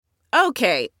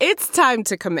Okay, it's time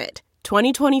to commit.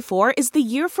 2024 is the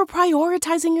year for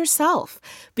prioritizing yourself.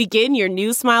 Begin your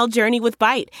new smile journey with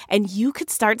Byte, and you could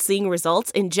start seeing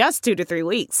results in just 2 to 3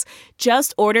 weeks.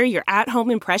 Just order your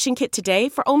at-home impression kit today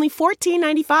for only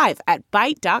 $14.95 at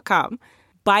Byte.com.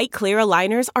 Byte Clear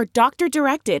aligners are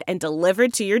doctor-directed and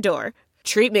delivered to your door.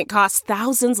 Treatment costs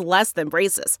thousands less than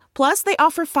braces. Plus, they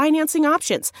offer financing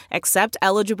options, accept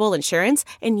eligible insurance,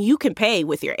 and you can pay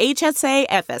with your HSA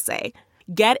FSA.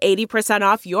 Get 80%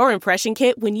 off your impression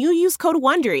kit when you use code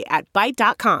WONDERY at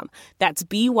Byte.com. That's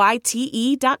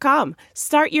BYTE.com.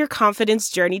 Start your confidence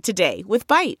journey today with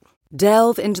Byte.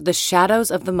 Delve into the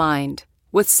shadows of the mind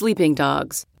with Sleeping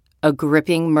Dogs, a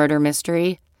gripping murder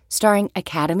mystery starring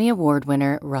Academy Award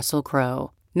winner Russell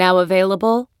Crowe. Now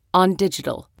available on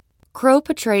digital. Crowe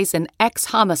portrays an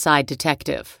ex-homicide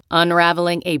detective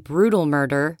unraveling a brutal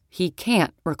murder he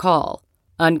can't recall.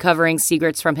 Uncovering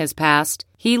secrets from his past,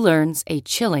 he learns a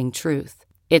chilling truth.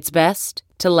 It's best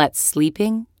to let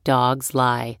sleeping dogs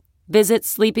lie. Visit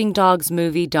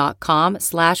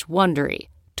sleepingdogsmovie.com/Wondery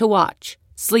to watch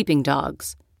Sleeping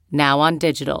Dogs, now on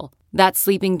digital. That's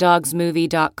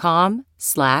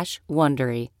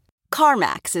sleepingdogsmovie.com/Wondery.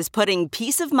 CarMax is putting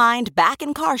peace of mind back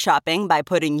in car shopping by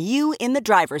putting you in the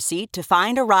driver's seat to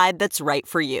find a ride that's right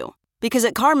for you. Because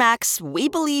at CarMax, we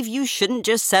believe you shouldn't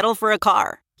just settle for a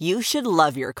car. You should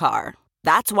love your car.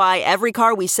 That's why every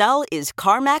car we sell is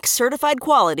CarMax certified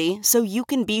quality, so you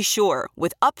can be sure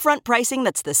with upfront pricing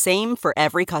that's the same for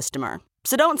every customer.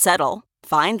 So don't settle.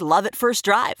 Find love at first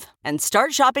drive and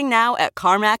start shopping now at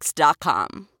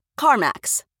CarMax.com.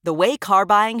 CarMax, the way car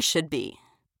buying should be.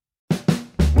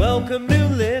 Welcome new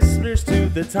listeners to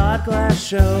the Todd Glass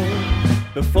Show.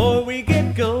 Before we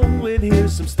get going,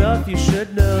 here's some stuff you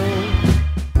should know.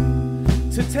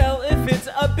 To tell if it's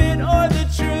a bit or the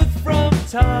truth from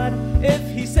Todd. If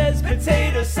he says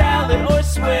potato salad or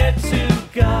swear to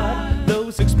God.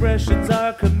 Those expressions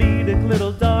are comedic,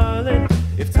 little darling.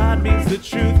 If Todd means the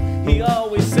truth, he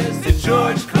always says to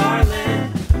George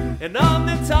Carlin. And on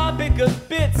the topic of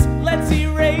bits, let's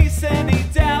erase any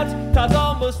doubt. Todd's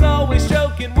almost always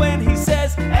joking when he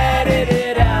says edit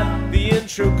it out. The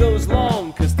intro goes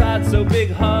long cause Todd's so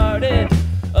big-hearted.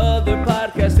 Other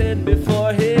podcasts end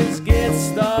before his gets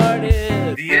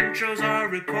started. The intros are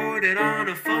recorded on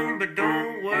a phone, but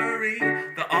don't worry,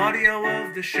 the audio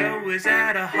of the show is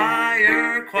at a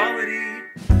higher quality.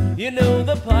 You know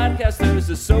the Podcasters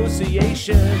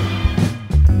Association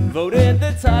voted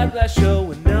the Todd Glass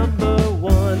Show number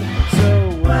 1.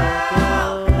 So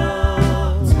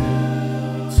welcome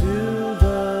to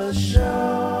the show.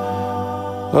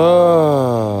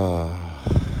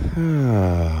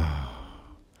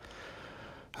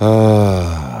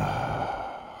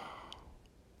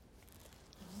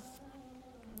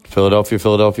 Philadelphia,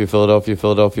 Philadelphia, Philadelphia,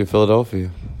 Philadelphia, Philadelphia.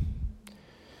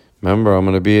 Remember, I'm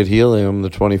going to be at Helium the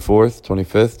 24th,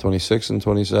 25th, 26th, and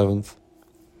 27th.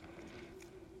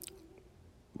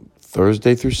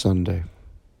 Thursday through Sunday.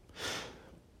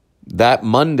 That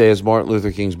Monday is Martin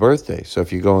Luther King's birthday. So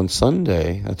if you go on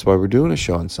Sunday, that's why we're doing a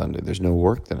show on Sunday. There's no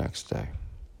work the next day.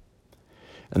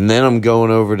 And then I'm going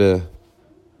over to...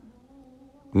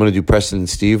 I'm going to do Preston and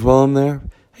Steve while I'm there.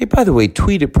 Hey, by the way,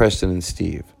 tweet at Preston and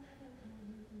Steve.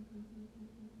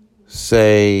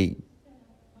 Say,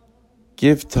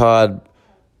 give Todd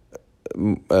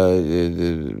when's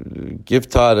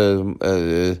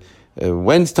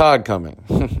Todd coming?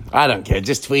 I don't care.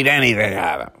 Just tweet anything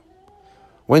at him.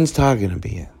 When's Todd going to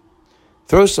be in?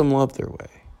 Throw some love their way.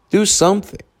 Do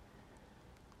something.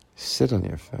 Sit on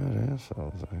your fat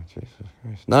assholes. Jesus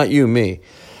Christ. Not you, me.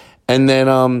 And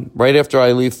then right after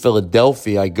I leave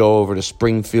Philadelphia, I go over to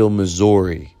Springfield,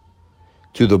 Missouri,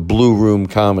 to the Blue Room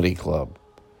Comedy Club,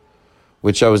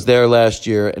 which I was there last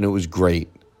year, and it was great.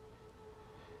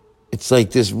 It's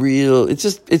like this real, it's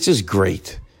just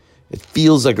great. It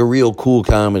feels like a real cool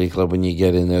comedy club when you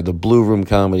get in there, the Blue Room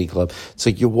Comedy Club. It's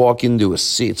like you walk into a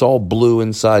seat, it's all blue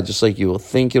inside, just like you will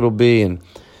think it'll be, and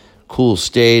cool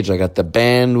stage. I got the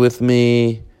band with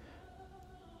me.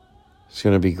 It's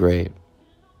going to be great.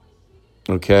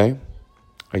 Okay?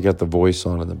 I got the voice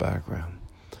on in the background.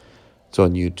 It's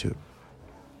on YouTube.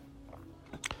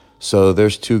 So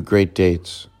there's 2 great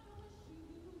dates.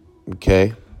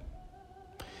 Okay?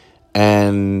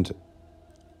 And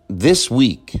this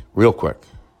week, real quick,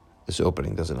 this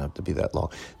opening doesn't have to be that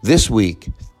long. This week,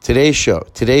 today's show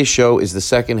is the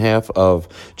second half of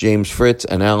James Fritz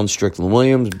and Alan Strickland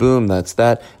Williams. Boom, that's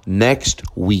that. Next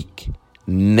week,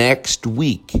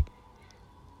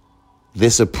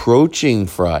 this approaching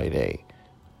Friday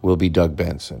will be Doug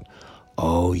Benson.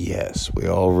 Oh, yes, we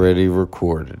already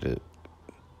recorded it.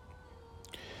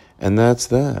 And that's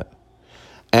that.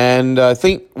 And I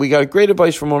think we got great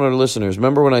advice from one of our listeners.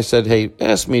 Remember when I said, hey,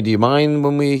 ask me, do you mind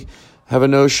when we have a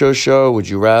no-show show? Would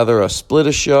you rather us split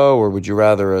a show or would you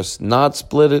rather us not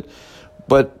split it?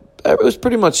 But it was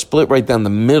pretty much split right down the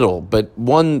middle. But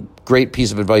one great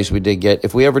piece of advice we did get,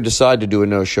 if we ever decide to do a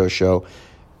no-show show,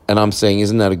 and I'm saying,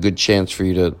 isn't that a good chance for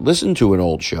you to listen to an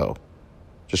old show?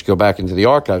 Just go back into the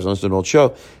archives and listen to an old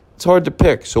show. It's hard to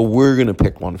pick, so we're going to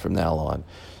pick one from now on.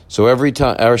 So every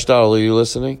time, Aristotle, are you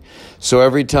listening? So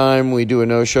every time we do a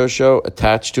no-show show,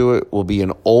 attached to it will be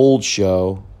an old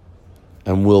show,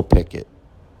 and we'll pick it.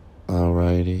 All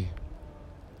righty.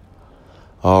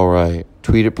 All right.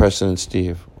 Tweet at Preston and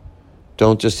Steve.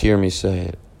 Don't just hear me say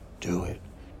it. Do it.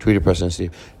 Tweet at Preston and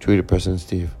Steve. Tweet at Preston and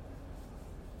Steve.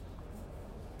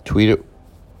 Tweet it.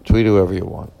 Tweet whoever you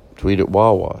want. Tweet at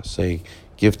Wawa. Say,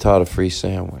 give Todd a free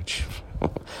sandwich.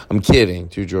 I'm kidding.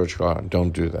 To George Carlin.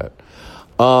 Don't do that.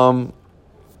 All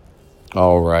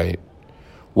right.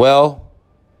 Well,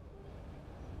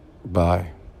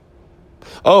 bye.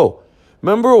 Oh,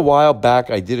 remember a while back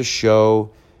I did a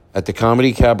show at the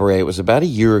Comedy Cabaret. It was about a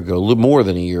year ago, a little more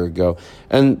than a year ago,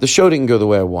 and the show didn't go the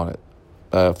way I wanted.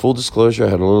 Full disclosure, I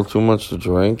had a little too much to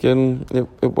drink, and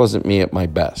it wasn't me at my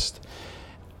best.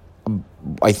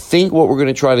 I think what we're going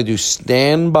to try to do,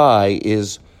 stand by,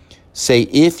 is say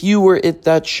if you were at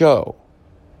that show,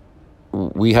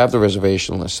 we have the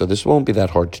reservation list, so this won't be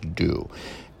that hard to do.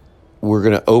 We're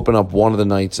going to open up one of the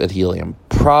nights at Helium.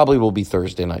 Probably will be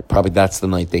Thursday night. Probably that's the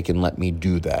night they can let me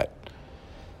do that.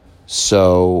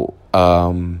 So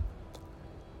I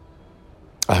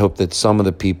hope that some of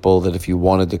the people that if you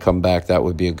wanted to come back, that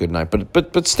would be a good night.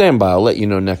 But stand by. I'll let you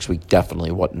know next week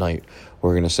definitely what night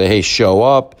we're going to say, hey, show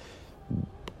up.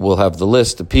 We'll have the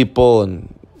list of people,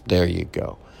 and there you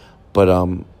go. But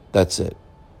that's it.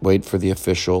 Wait for the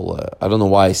official. I don't know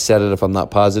why I said it if I'm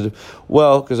not positive.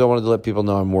 Well, because I wanted to let people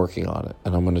know I'm working on it.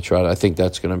 And I'm going to try to, I think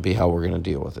that's going to be how we're going to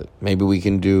deal with it. Maybe we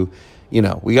can do,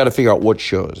 we got to figure out what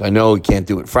shows. I know we can't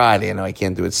do it Friday. I know I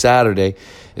can't do it Saturday.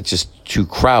 It's just too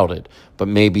crowded. But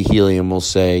maybe Helium will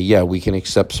say, yeah, we can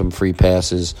accept some free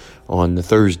passes on the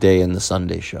Thursday and the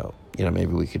Sunday show.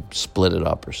 Maybe we could split it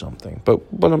up or something. But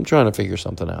I'm trying to figure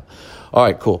something out. All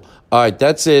right, cool. All right,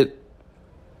 that's it.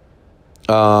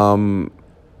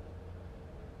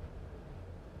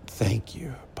 Thank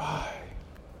you. Bye.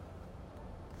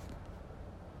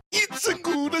 It's a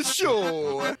good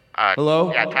show.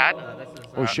 Hello? Yeah, Todd?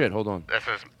 Oh, shit. Hold on. This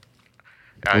is...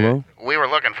 Hello? We were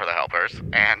looking for the helpers,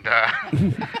 and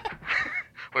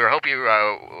we were hoping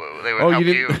they would Oh, help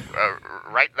you you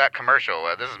write that commercial.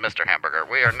 This is Mr. Hamburger.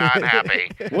 We are not happy.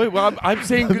 Wait, well, I'm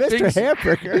saying good Mr. things.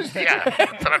 Hamburger. Yeah,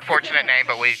 it's an unfortunate name,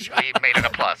 but we made it a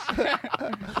plus.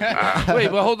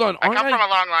 Wait, well, hold on. I come from a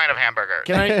long line of hamburger.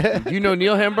 Do you know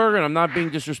Neil Hamburger? And I'm not being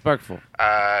disrespectful.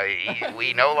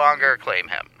 We no longer claim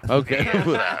him. Okay.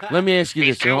 Let me ask you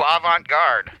He's this. too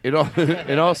avant-garde. In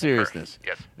all seriousness.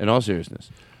 Yes. In all seriousness.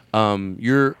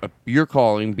 You're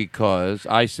calling because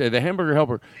I said the Hamburger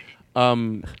Helper.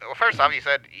 Well, first off, you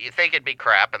said you think it'd be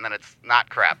crap, and then it's not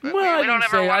crap. Well, we don't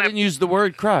ever I didn't use the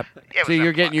word crap. Yeah, See,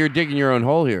 you're digging your own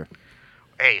hole here.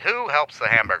 Hey, who helps the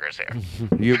hamburgers here?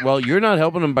 You're not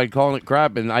helping them by calling it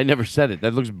crap, and I never said it.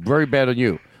 That looks very bad on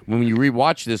you. When you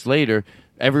rewatch this later,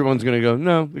 everyone's going to go,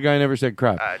 no, the guy never said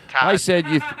crap. Todd. I said,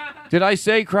 did I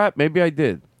say crap? Maybe I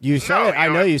did. You said it. I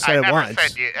know you said it once. I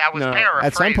was No. paraphrasing.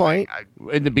 At some point.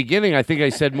 In the beginning, I think I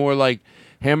said more like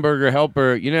Hamburger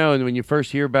Helper, and when you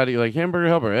first hear about it, you're like, Hamburger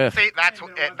Helper, eh. See, that's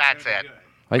it.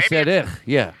 I said it's-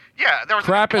 yeah. Yeah, there was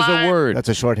Crap an is a implied- word. That's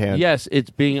a shorthand. Yes, it's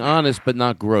being honest, but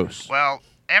not gross. Well,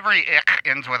 every ick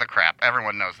ends with a crap.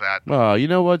 Everyone knows that. Well, you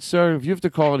know what, sir? If you have to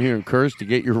call in here and curse to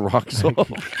get your rocks off.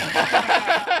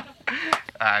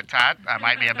 Todd, I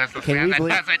might be a businessman. That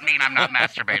doesn't mean I'm not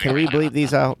masturbating. Can we bleep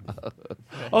these out?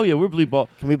 Oh, yeah, we're bleep all.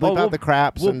 Can we bleep out the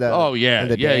craps and the? Oh, yeah.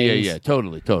 and the Yeah, dames?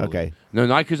 Totally. Okay. No,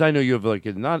 not because I know you have like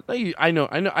not. I hear I've you.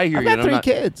 got and I'm 3 not-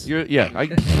 kids. Yeah. I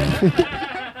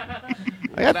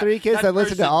got 3 kids that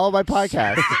listen to all of my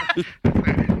podcasts.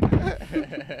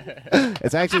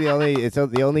 It's actually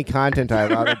the only content I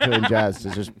allow them to ingest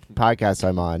is just podcasts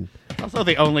I'm on. Also,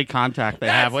 the only contact they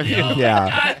have with you.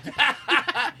 Yeah.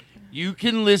 You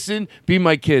can listen, be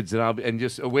my kids, and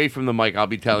just away from the mic, I'll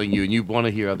be telling you, and you want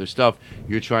to hear other stuff.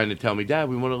 You're trying to tell me, Dad,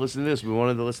 we want to listen to this. We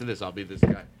wanted to listen to this. I'll be this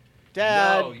guy.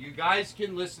 Dad. No, you guys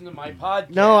can listen to my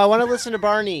podcast. No, I want to listen to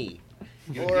Barney.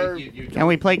 Can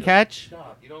we play catch?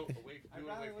 Stop. You don't. Do it away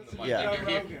from the mic. Yeah.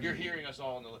 Like you're hearing us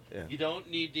all. You don't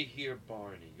need to hear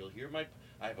Barney. You'll hear my.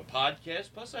 I have a podcast.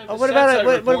 Plus, I have. What about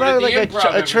like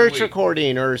a church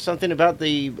recording or something about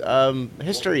the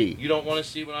history? You don't want to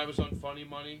see when I was on Funny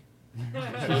Money?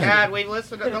 Dad, we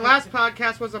listened to the last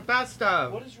podcast was a best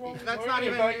of. What is wrong with That's arguing not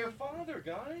even about new. your father,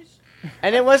 guys?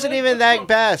 And it wasn't even that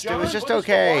best. It was John, just what is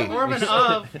the okay. wrong with Norman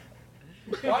of.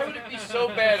 Why would it be so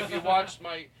bad if you watched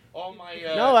all my?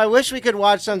 No, I wish we could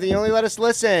watch something. You only let us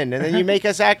listen, and then you make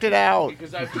us act it out.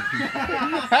 Because I.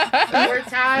 We're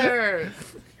tired.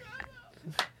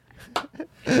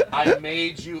 I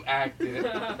made you act it. You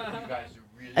guys are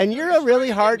really. And you're a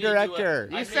really hard I made you director.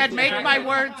 You said make my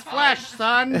words flesh,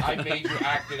 son. I made you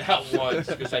act it out once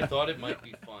because I thought it might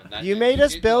be fun. You made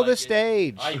us build a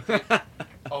stage. I did.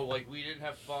 Oh, like we didn't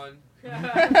have fun?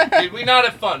 Did we not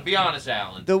have fun? Be honest,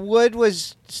 Alan. The wood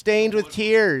was stained with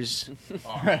tears.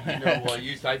 Oh, you know what?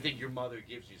 I think your mother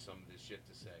gives you some of this shit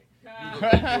to say. You look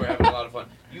like you were having a lot of fun.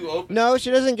 You opened. No, she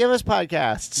doesn't give us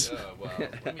podcasts. Well,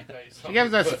 let me tell you something. She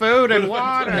gives us food and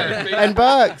water. And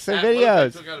books and videos. I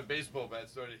took out a baseball bat and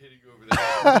started hitting you over the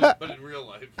head, but in real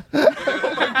life.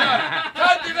 Oh my God!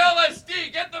 Todd did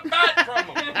LSD! Get the bat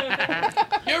from him!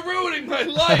 You're ruining my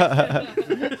life!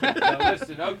 Now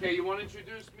listen, okay, you want to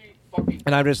introduce me? Fucking...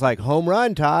 And I'm just like, home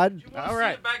run, Todd. You want to All see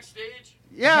right. it backstage?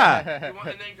 Yeah. You want,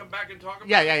 and then come back and talk about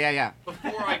Yeah. it?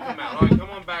 Before I come out. All right, come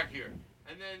on back here.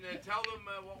 And then tell them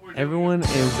what we're doing. Everyone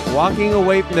is walking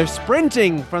away. They're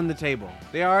sprinting from the table.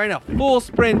 They are in a full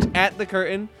sprint at the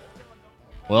curtain.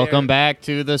 Welcome back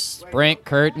to the Sprint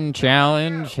Curtain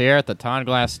Challenge here at the Todd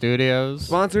Glass Studios.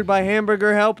 Sponsored by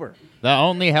Hamburger Helper. The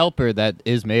only helper that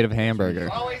is made of hamburger.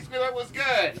 Always knew it was good.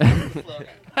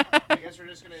 I guess we're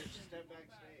just going to step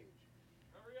backstage.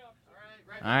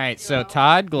 All right, so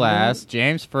Todd Glass,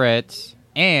 James Fritz,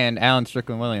 and Alan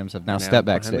Strickland-Williams have now stepped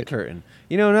behind the backstage. curtain.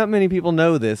 You know, not many people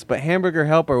know this, but Hamburger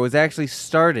Helper was actually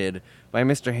started by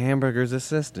Mr. Hamburger's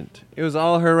assistant. It was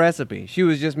all her recipe. She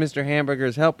was just Mr.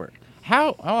 Hamburger's helper.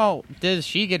 How? Oh, does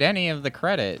she get any of the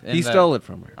credit? He stole it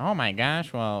from her. Oh my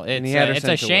gosh! Well, And he had her it's a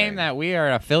sent shame away. that we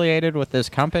are affiliated with this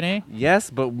company.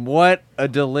 Yes, but what a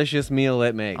delicious meal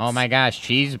it makes. Oh my gosh!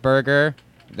 Cheeseburger.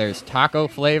 There's taco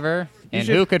flavor, and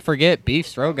should- who could forget beef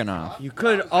stroganoff? You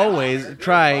could always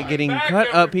try getting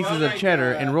cut up pieces of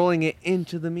cheddar and rolling it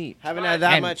into the meat. Haven't had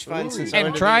that And- much fun since and I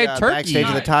went to try the, turkey. backstage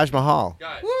of the Taj Mahal.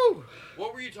 Guys,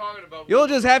 what were you talking about? You'll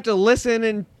just have to listen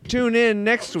and tune in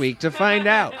next week to find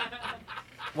out.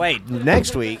 Wait,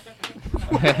 next week?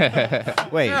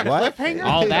 Wait, what?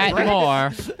 All that and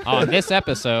more on this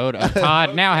episode of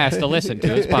Todd Now Has to Listen to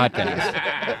His Podcast.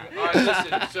 All right,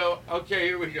 listen. So, okay,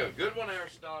 here we go. Good one,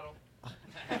 Aristotle.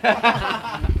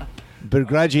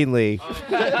 Begrudgingly. It's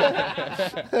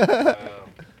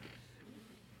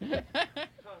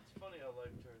funny how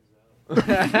life turns out.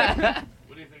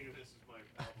 What do you think of this as my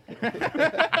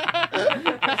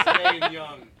problem? Staying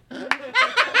young.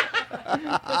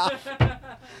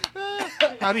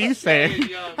 How do you stay? Staying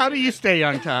young. How do you stay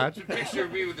young, Todd? It's a picture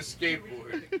of me with a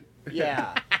skateboard.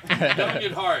 Yeah. Don't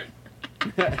get hard.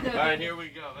 All right, here we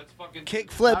go. Let's fucking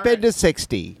Kickflip into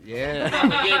 60. I'm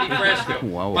like Andy Fresco.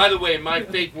 Whoa. By the way, in my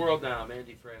fake world now, I'm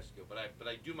Andy Fresco, but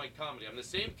I do my comedy. I'm the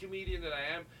same comedian that I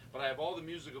am, but I have all the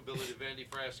musical ability of Andy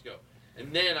Fresco.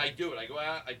 And then I do it. I go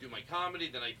out, I do my comedy,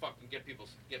 then I fucking get people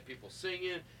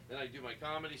singing, then I do my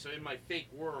comedy. So in my fake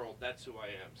world, that's who I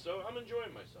am. So I'm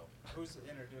enjoying myself. Who's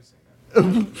introducing that?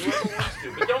 Whoever wants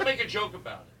to, but don't make a joke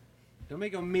about it. Don't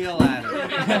make a meal out of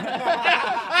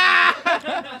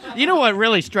it. You know what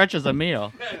really stretches a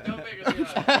meal? Don't make a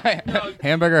joke out of it. No,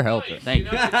 Hamburger helper. nice, Thank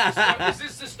you. Know, is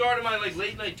this the start of my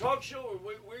late night talk show, or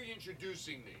where are you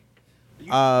introducing me?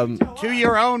 To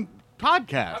your own How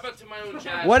podcast. about to my own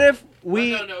jazz? What if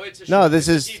we... No, it's a No, show. this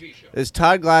It's is a TV show. it's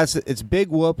Todd Glass. It's Big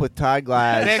Whoop with Todd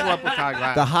Glass. Big whoop with Todd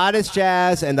Glass. The hottest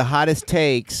jazz and the hottest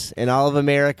takes in all of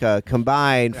America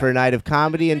combined for a night of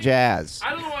comedy and jazz.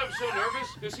 I don't know why I'm so nervous,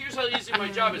 because here's how easy my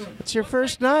job is. It's your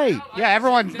first night. Yeah,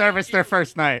 everyone's nervous their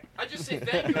first night. I just say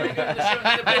thank you, and the show,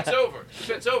 and the bit's over. The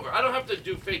bit's over. I don't have to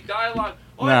do fake dialogue.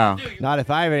 All I have to do, Not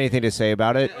if I have anything to say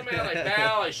about it. I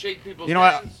bow, I shake people's You know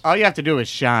what? hands. All you have to do is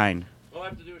shine. All I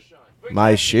have to do is shine. Very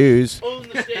My good. shoes. Own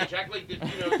the stage. Act like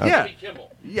Yeah. Jimmy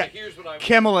Kimmel. Yeah. Like, here's what I would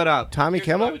Kimmel it up. Tommy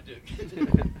here's what I Kimmel?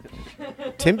 would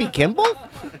do. Timby Kimball?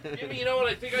 Jimmy, you know what?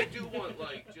 I think I do want,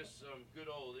 like, just some good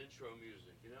old intro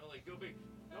music. You know, like, go big.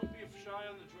 Don't be shy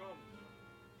on the drums.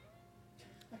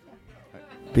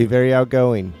 Be very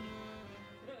outgoing.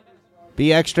 Be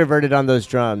extroverted on those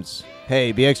drums.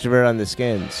 Hey, be extroverted on the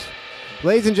skins.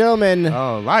 Ladies and gentlemen.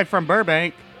 Oh, live from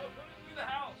Burbank. Through the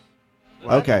house.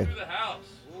 Okay. Through the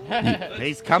house.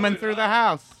 He's coming through the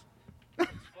house.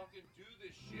 Fucking do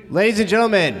this shit. Ladies and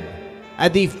gentlemen,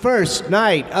 at the first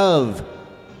night of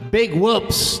Big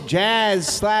Whoops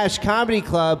Jazz/Comedy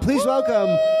Club, please welcome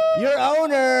your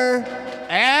owner,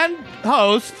 And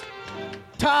host,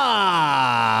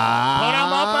 Todd. Put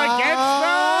 'em up against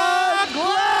the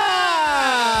glass.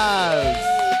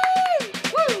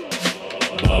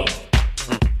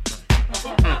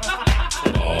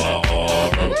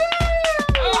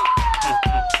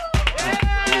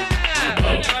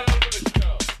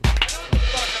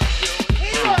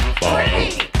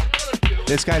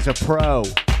 This guy's a pro.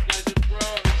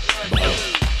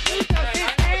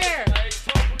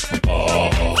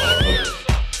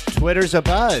 Twitter's a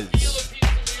buzz.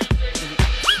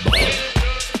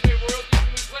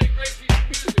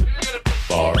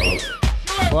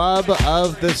 Club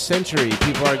of the century.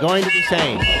 People are going to be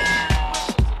saying.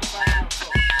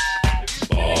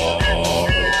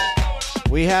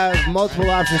 We have multiple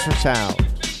options for sound.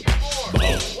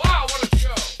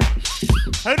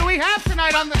 Who do we have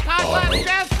tonight on the Todd Glass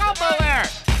Jazz Combo there?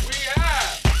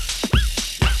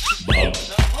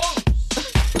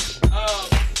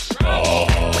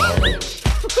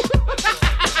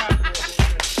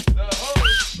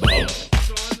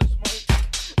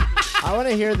 I want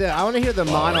to hear the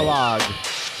monologue.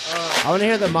 I want to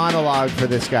hear the monologue for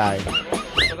this guy.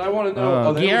 But I want to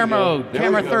know. Guillermo,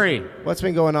 camera 3. What's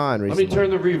been going on recently? Let me turn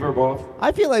the reverb off.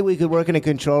 I feel like we could work in a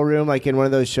control room, like in one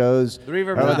of those shows, or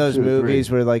one of those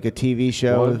movies where, like, a TV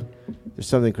show, there's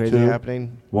something crazy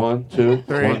happening. 1, 2,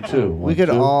 3. 1, 2. We could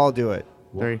all do it.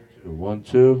 3. 1,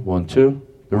 2, 1, 2.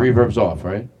 The reverb's off,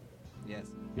 right? Yes.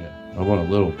 Yeah. I want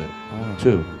a little bit.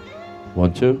 2.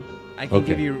 1, 2. I can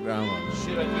give you.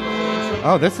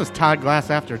 Oh, this is Todd Glass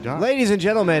After Dark. Ladies and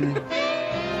gentlemen.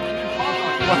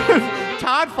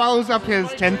 Todd follows up his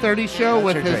 10:30 show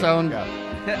with his own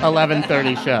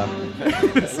 11:30 show.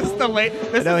 This is the late.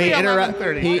 This No, is he the interrupts.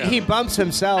 11:30 show. He bumps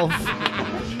himself.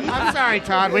 I'm sorry,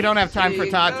 Todd. We don't have time for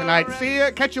Todd tonight. See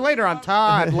you. Catch you later on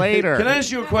Todd later. Can I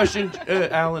ask you a question,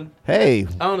 Alan? Hey,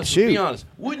 honestly, shoot. be honest.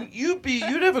 Wouldn't you be?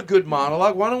 You'd have a good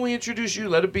monologue. Why don't we introduce you?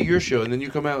 Let it be your show, and then you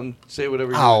come out and say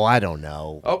whatever. Oh, I don't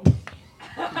know. Oh.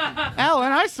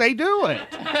 Alan, I say do it.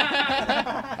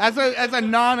 As a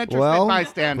non-interested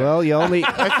bystander. Well, you only.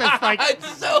 This is like.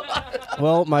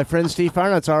 Well, my friend Steve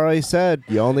Farnut's already said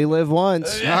you only live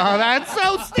once. Oh, that's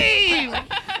so Steve.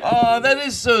 Oh, that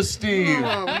is so Steve.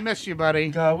 Oh, we miss you, buddy.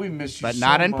 God, we miss you But so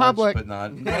not in much, public. But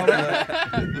not in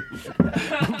public.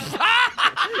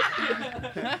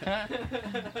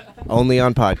 Only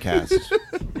on podcasts.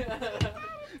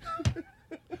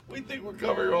 We think we're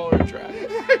covering all our tracks.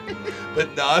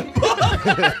 But not in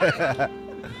public.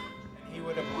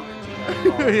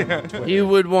 He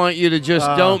would want you to just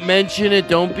don't mention it.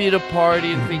 Don't be at a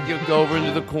party and think you'll go over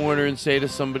into the corner and say to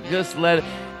somebody, just let it.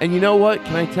 And you know what?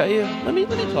 Can I tell you? Let me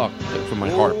talk from my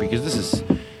heart, because this is.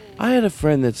 I had a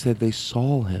friend that said they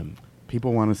saw him.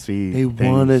 People want to see. They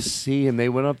want to see him. They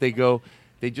went up. They go.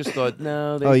 They just thought,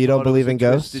 no. They You don't thought it believe was in a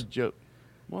ghosts? twisted joke.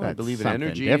 Well, I That's believe in something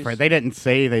energy. different. They didn't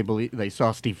say they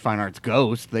saw Steve Feinart's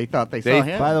ghost. They thought they saw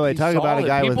him. By the way, He talk saw about a it.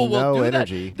 guy with People will no do that.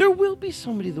 energy. There will be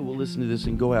somebody that will listen to this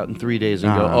and go out in 3 days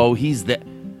and go, Uh-huh. oh, he's that.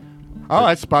 Oh,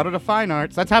 I spotted a fine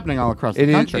arts. That's happening all across the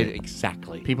country.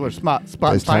 Exactly. People are spotting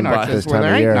This fine time- arts this where time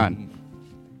there of ain't year. none.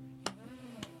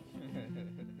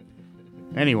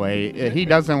 Anyway, he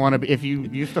doesn't want to be. If you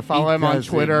used to follow him on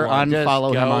Twitter,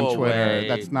 unfollow him on Twitter. Away.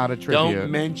 That's not a tribute.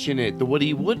 Don't mention it. What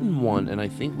he wouldn't want, and I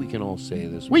think we can all say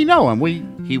this. We know him.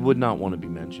 He would not want to be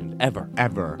mentioned ever.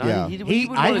 Ever. Not- Yeah. he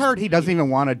would I want heard he doesn't even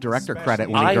want a director credit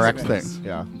when he directs things.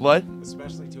 Yeah. What?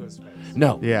 Especially to his face.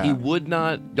 No. Yeah. He would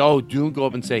not. Oh, don't go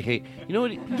up and say, hey, you know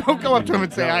what? Don't go up to him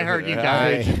and say, "I heard you I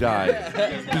died." heard you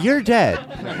died. You're dead.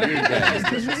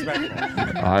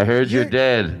 I heard you're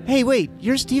dead. Hey, wait.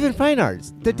 You're Stephen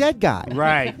Feinarts, the dead guy.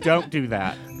 Right. Don't do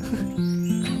that.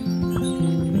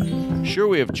 Sure,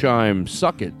 we have chime.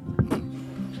 Suck it.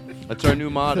 That's our new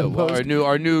motto. Our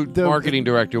new marketing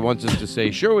director wants us to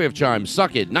say, sure, we have chime.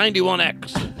 Suck it.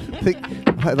 91X.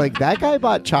 Like that guy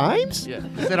bought chimes? Yeah.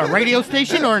 Is it a radio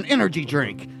station or an energy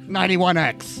drink?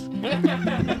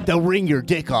 91X. They'll ring your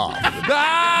dick off.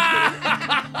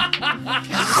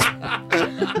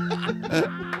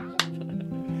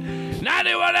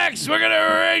 91X, we're going to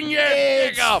ring your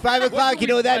dick off. 5 o'clock. You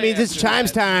know what that means? It's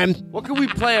chimes time. What can we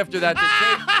play after that?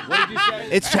 What did you say?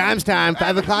 It's chimes time.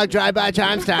 5 o'clock. Drive by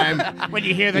chimes time. When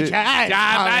you hear the chimes.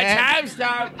 Drive by chimes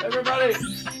time, everybody.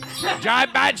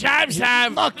 Drive by chimes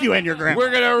time. Fuck you and your grandma.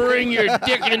 We're going to ring your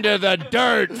dick into the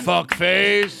dirt,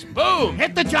 fuckface. Boom.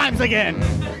 Hit the chimes again.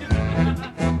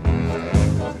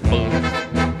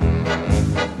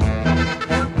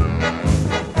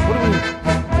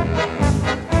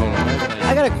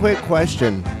 I got a quick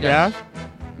question. Yeah?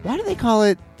 Why do they call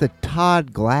it the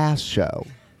Todd Glass Show?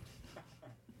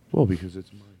 Well, because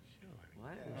it's my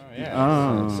show.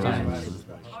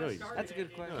 That's a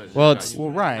good question. Well, it's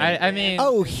right. I mean,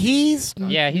 Oh, he's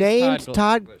yeah, he's named Todd.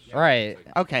 Todd. Right.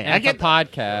 Okay, And I it's get a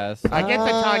podcast. I get the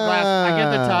Todd Glass. I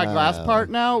get the Todd Glass part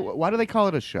now. Why do they call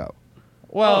it a show?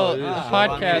 Well, the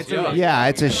podcast. Yeah,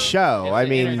 it's a show. I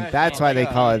mean, that's why they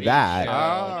call it that.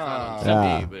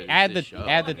 Yeah. Add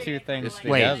the two things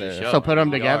together. So put them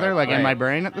together, like in my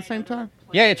brain at the same time.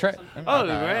 Yeah, you try. Oh,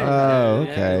 right. Oh,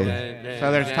 okay.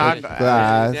 So there's Todd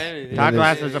Glass. Todd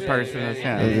Glass is a person. It's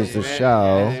him. It is a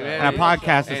show. And a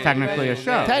podcast is technically a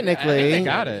show. Technically.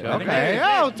 Got it. Okay.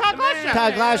 Oh, Todd Glass show.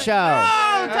 Todd Glass Show.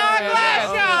 Oh, Todd Glass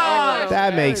show.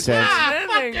 That makes sense. That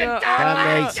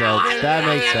makes sense. That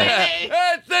makes sense.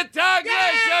 It's the Todd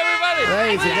Glass Show, everybody.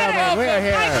 Ladies and gentlemen, we are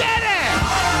here.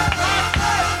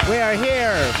 We are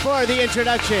here for the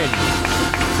introduction.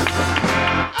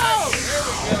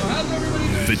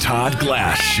 The Todd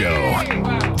Glass Show.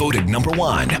 Voted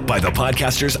 #1 by the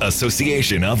Podcasters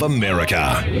Association of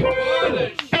America. Look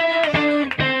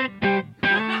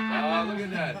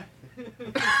at that.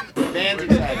 Dan's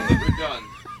excited. We're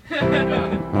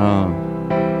done.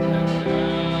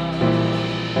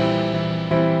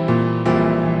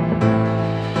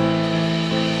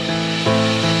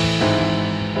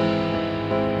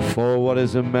 For what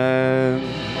is a man?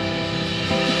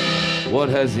 What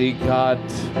has he got?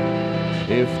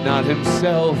 If not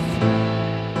himself,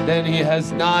 then he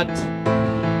has not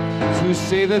to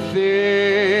say the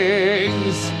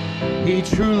things he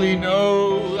truly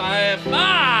knows. I am.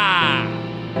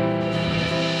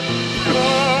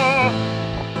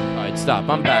 All right, stop.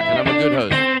 I'm back, and I'm a good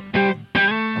host.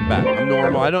 I'm back. I'm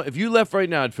normal. I don't. If you left right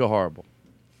now, I'd feel horrible.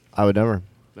 I would never.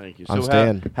 Thank you. I'm So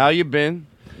staying. how you been?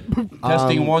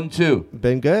 Testing 1, 2.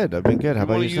 Been good. I've been good. How You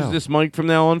about want to yourself? use this mic from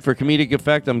now on for comedic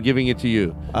effect? I'm giving it to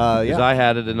you. Because Yeah. I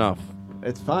had it enough.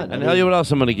 It's fun. And tell you what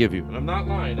else I'm going to give you. And I'm not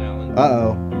lying, Alan.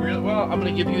 Uh-oh. Well, I'm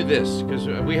going to give you this because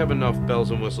we have enough bells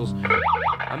and whistles.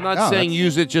 I'm not Oh, saying that's-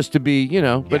 use it just to be,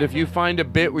 but if you find a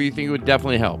bit where you think it would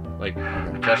definitely help. Like,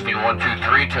 testing 1, 2,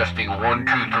 3, testing 1, 2,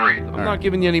 3. I'm not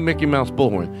giving you any Mickey Mouse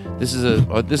bullhorn. This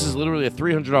is literally a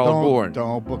 $300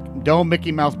 bullhorn. Don't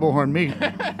Mickey Mouse bullhorn me.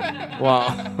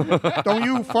 Wow. Don't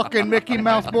you fucking Mickey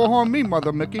Mouse bullhorn me,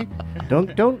 mother Mickey.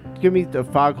 Don't give me the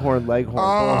foghorn leghorn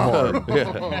bullhorn.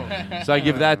 Yeah. So I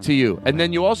give that to you. And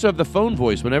then you also have the phone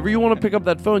voice. Whenever you want to pick up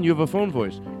that phone, you have a phone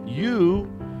voice.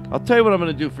 I'll tell you what I'm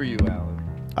going to do for you, Alan.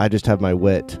 I just have my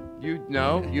wit. You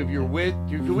have your wit.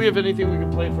 Do we have anything we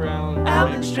can play for Alan?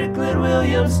 Alan Strickland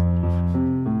Williams.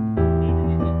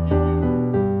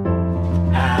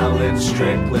 Alan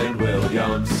Strickland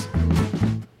Williams.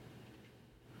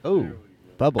 Oh,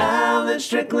 bubble. Alan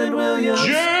Strickland Williams.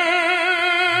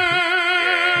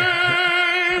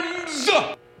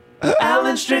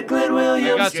 Alan Strickland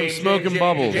Williams. I got some smoking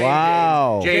bubbles.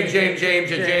 Wow. James.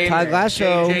 Todd Glass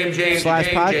Show /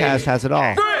 podcast has it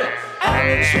all.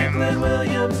 Alan Strickland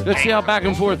Williams. Let's see how back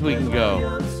and forth we can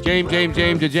go. James to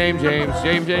James to James. Alan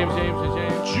Strickland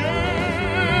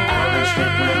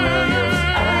Williams.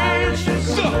 Alan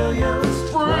Strickland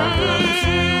Williams. Welcome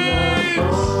to the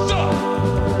fold.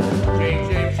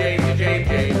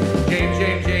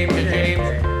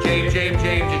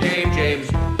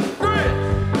 James.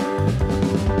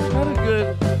 Not a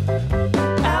good.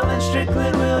 Alan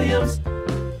Strickland Williams.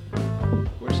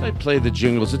 Of course, I play the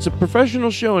jingles. It's a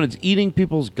professional show, and it's eating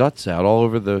people's guts out all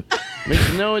over the.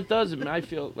 No, it doesn't. I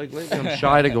feel like lately I'm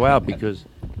shy to go out because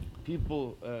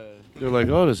people. They're like,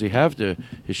 oh, does he have to?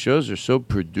 His shows are so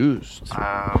produced.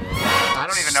 I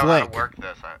don't even know how to work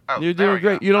this. You're doing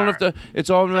great. You don't have to. It's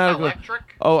automatic. Electric?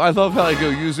 Oh, I love how I go.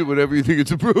 Use it whenever you think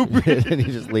it's appropriate. And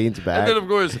he just leans back. And then, of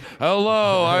course,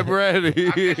 hello, I'm ready. I'm just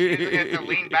using it to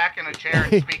lean back in a chair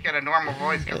and speak at a normal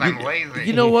voice because I'm lazy.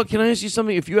 You know what? Can I ask you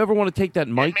something? If you ever want to take that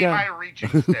mic Give me down. my reaching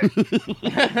stick.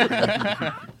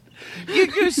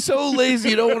 You're so lazy.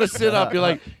 You don't want to sit up. You're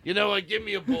like, you know what? Give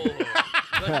me a bullhorn.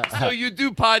 So you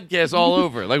do podcasts all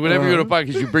over. Like whenever you go to a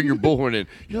podcast, you bring your bullhorn in.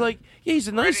 You're like, yeah, he's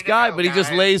a nice guy, go, but he just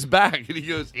guys. lays back. And he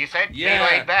goes, You said yeah,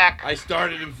 be laid back. I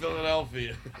started in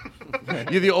Philadelphia.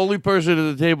 You're the only person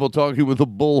at the table talking with a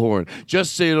bullhorn,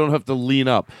 just so you don't have to lean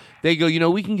up. They go,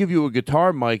 we can give you a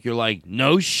guitar mic. You're like,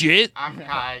 no shit. I'm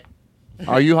tight.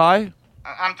 Are you high?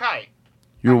 I'm tight.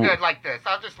 You're I'm good like this.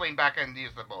 I'll just lean back and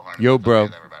use the bullhorn. Yo, It's okay bro.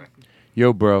 with everybody.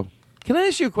 Yo, bro. Can I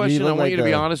ask you a question? I look want like you to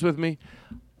be a- honest with me.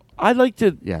 I'd like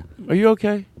to. Yeah. Are you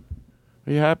okay?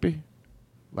 Are you happy?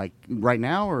 Like right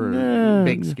now or Yeah.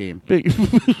 big scheme? Big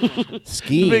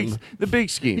Scheme. The big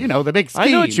scheme. You know, the big scheme. I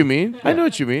know what you mean. I know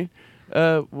what you mean.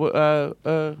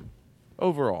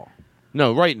 Overall.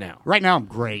 No, right now. Right now, I'm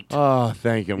great. Oh,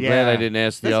 thank you. I'm Yeah. glad I didn't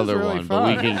ask the This is other really one, but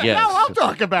we fun. can guess. No, I'll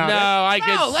talk about it. No, I No,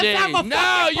 can let's sing. have a No,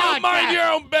 fucking you mind podcast.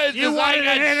 your own business. You I wanted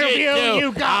got an interview, shit to do.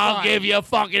 you got I'll one. give you a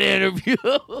fucking interview.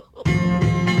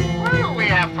 Why don't we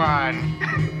have fun?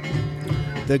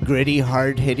 The gritty,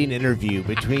 hard-hitting interview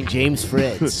between James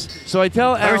Fritz. So I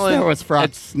tell First Alan there was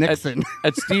Frost Nixon.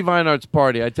 at Steve Einart's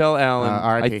party. I tell Alan. I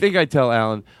R.I.P. think I tell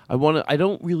Alan. I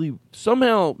don't really.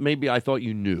 Somehow, maybe I thought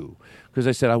you knew because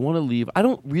I said I want to leave. I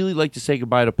don't really like to say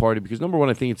goodbye at a party because number one,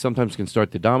 I think it sometimes can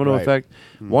start the domino Right. effect.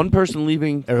 One person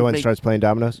leaving, Everyone starts playing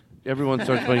dominoes. Everyone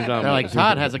starts playing dominoes. They're like,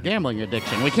 Todd has a gambling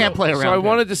addiction. We can't play around. So I here.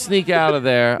 wanted to sneak out of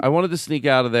there.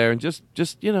 And just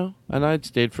and I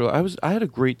stayed for. I had a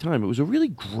great time. It was a really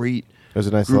great. It was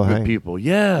a nice group little of hang. people.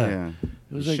 Yeah. Yeah.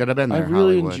 It was You like, should have been there, I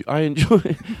really,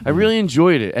 Hollywood. I really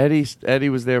enjoyed it. Eddie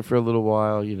was there for a little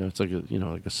while. You know, it's like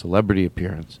a celebrity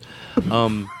appearance.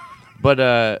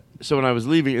 But so when I was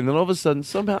leaving, and then all of a sudden,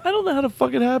 somehow I don't know how the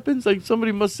fuck it happens. Like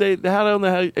somebody must say, I don't know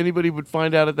how anybody would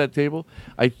find out at that table.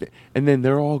 And then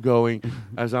they're all going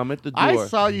as I'm at the door. I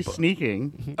saw you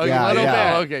sneaking. Oh, Yeah, you little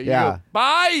yeah. bit. Okay. Yeah. You go,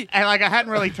 bye. And like I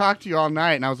hadn't really talked to you all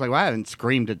night, and I was like, well, I haven't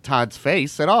screamed at Todd's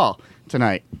face at all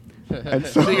tonight. And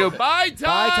So you go, bye, Todd.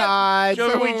 Bye, Todd. Show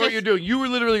So everyone we what just- you're doing. You were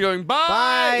literally going, bye.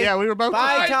 Bye. yeah, we were both.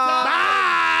 Bye, Todd.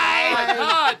 Bye,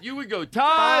 Todd. You would go,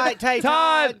 Todd. Bye,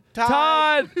 Todd.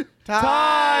 Todd. Todd.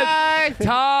 Todd.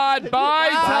 Todd. Bye,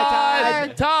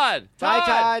 Todd. Todd. Bye,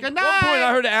 Todd. Good At one point, night.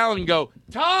 I heard Alan go,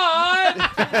 Todd.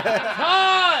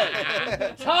 Todd.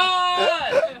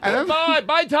 Todd. And then- Bye.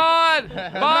 Bye, Todd.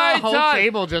 Bye, the whole Todd.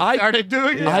 table just started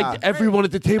doing it. Yeah. Everyone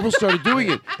at the table started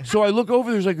doing it. So I look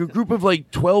over. There's like a group of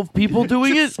like 12 people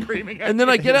doing it, screaming at and then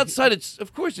I you. get outside. It's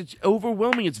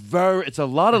overwhelming. It's a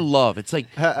lot of love. It's like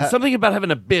something about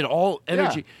having a bit, all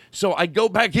energy. So I go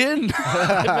back in.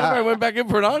 I remember I went back in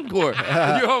for an encore.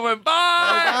 And you all went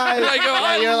bye. And I go,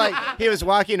 Yeah, you're like, he was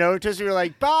walking over to us. You were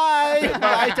like, bye,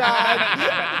 bye,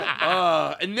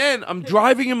 Todd. and then I'm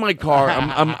driving in my car.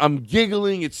 I'm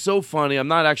giggling. It's so funny. I'm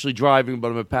not actually driving, but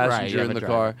I'm a passenger you're in the the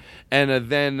driver. car. And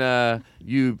then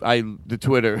the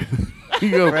Twitter. You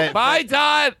go, Fritz. bye,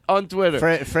 Todd, on Twitter.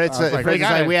 Fritz like, is we like,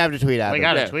 gotta- we have to tweet at we him.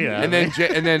 gotta Yeah. tweet at and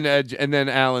him. then and then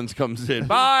Alan's comes in.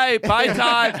 Bye,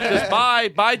 Todd. Just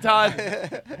bye,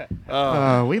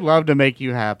 Todd. We love to make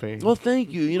you happy. Well,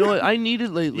 thank you. You know what? I need it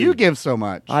lately. You give so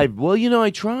much. I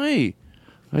try.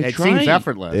 It seems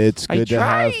effortless. It's I good to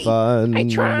have try. fun I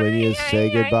try. when you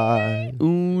say goodbye.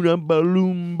 Ooh da ba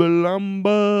loom ba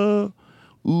lamba.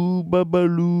 Ooh ba ba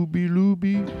looby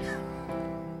looby.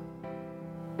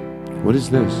 What is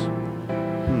this?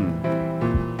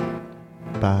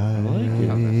 Bye,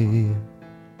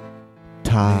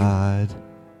 Todd.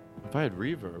 If I had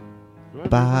reverb. Do I have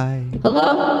Bye. Hello.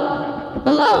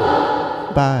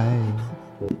 Bye.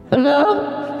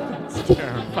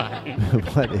 terrifying.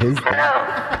 What is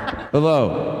that?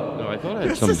 Hello. No, I thought I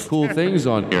had some cool things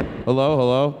on here.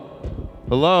 Hello.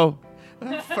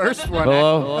 First one.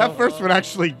 Hello? That first one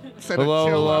actually said Hello. a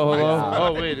chill up my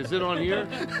Oh, wait, is it on here?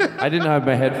 I didn't have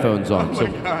my headphones on, so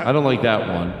I don't like that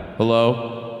one.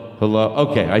 Hello.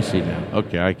 Okay, I see now.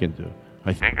 Okay, I can do.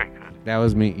 I think I can. That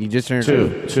was me. You just turned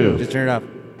it off. Two. Just turn it off.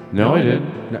 No, I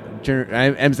didn't. No, turn.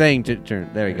 I'm saying to turn.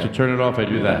 There we go. To turn it off, I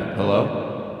do that.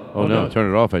 Hello. Oh no,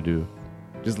 turn it off, I do.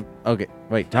 Just okay.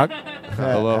 Wait. Talk.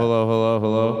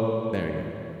 Hello. There we go.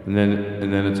 And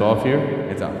then it's off here.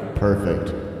 It's off.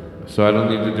 Perfect. So I don't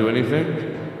need to do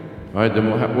anything. All right, then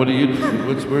what do you?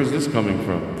 Where's this coming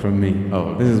from? From me.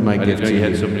 Oh, This is my I gift didn't know to you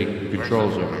had you. so many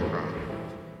controls over it.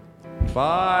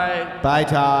 Bye. Bye,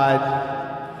 Todd.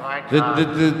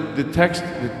 The text.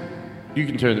 We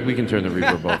can turn the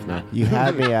reverb off now. You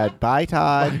had me at bye,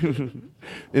 Todd.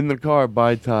 In the car,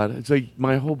 bye, Todd. It's like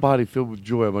my whole body filled with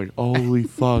joy. I'm like, holy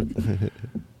fuck,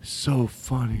 so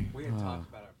funny. We had talked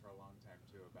about it for a long time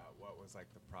too, about what was like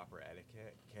the proper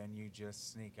etiquette. Can you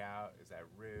just sneak out? Is that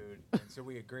rude? And so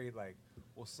we agreed, like,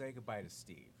 we'll say goodbye to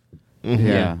Steve. Mhm.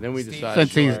 Yeah. Then we Steve- decided.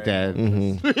 Since he's dead.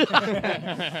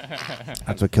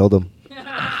 That's what killed him.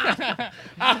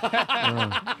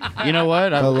 You know what?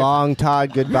 The long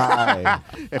Todd goodbye.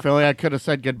 If only I could have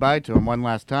said goodbye to him one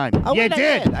last time. Oh, you wait, I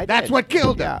did. did. I That's did. what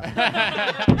killed him.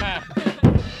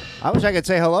 I wish I could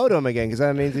say hello to him again because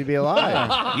that means he'd be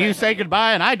alive. You say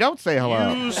goodbye and I don't say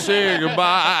hello. You say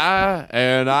goodbye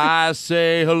and I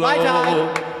say hello. Bye,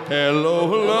 Todd.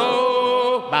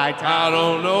 Hello. Bye, Todd. I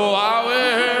don't know how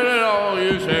it all.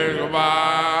 You say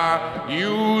goodbye.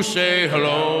 You say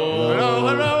hello.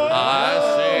 Hello. I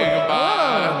say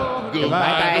goodbye.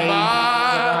 Goodbye.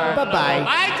 Goodbye. Bye-bye.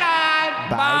 Bye, Todd.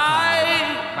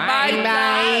 Bye, Bye.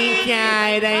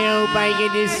 Todd, I hope I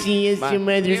get to see you some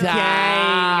other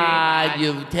time.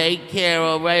 You take care,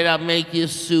 all right? I'll make you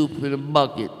soup in a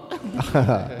bucket.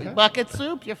 Bucket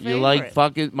soup, your favorite. You like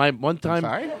fucking my one time?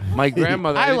 My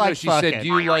grandmother. I didn't know, like she said, fucking.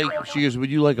 "Do you like?" She goes, "Would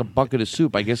you like a bucket of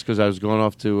soup?" I guess because I was going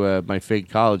off to my fake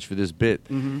college for this bit,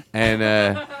 and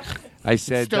I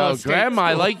said, Still "No, a state Grandma,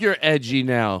 I school. like your edgy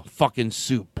now. Fucking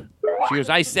soup." She goes,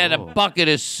 "I said a bucket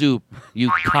of soup, you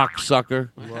cocksucker."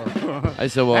 I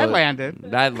said, "Well, That landed.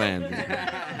 That landed."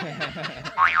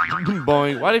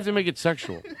 Boing. Why do you have to make it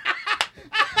sexual?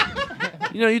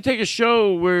 You take a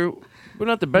show where we're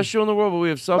not the best show in the world, but we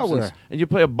have substance, and you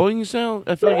play a boing sound.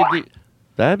 I feel like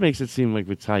that makes it seem like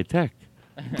it's high tech.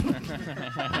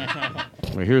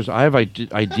 Well, I have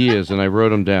ideas, and I wrote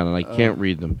them down, and I can't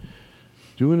read them.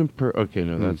 Do it okay,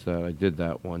 no, that's that. I did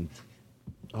that one.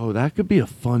 Oh, that could be a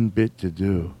fun bit to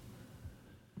do.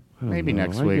 Maybe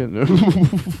next week.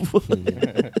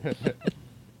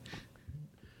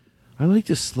 I like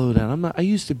to slow down. I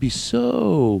used to be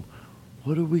so.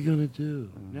 What are we gonna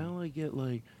do? Now I get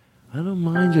like, I don't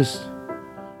mind just.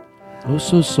 Oh,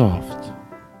 so soft.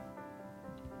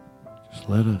 Just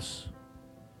let us.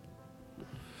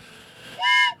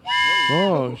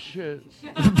 Oh shit.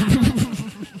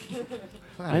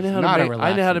 I know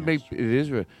how to make it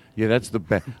is. Yeah, that's the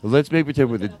best. Let's make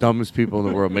pretend we're the dumbest people in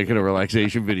the world making a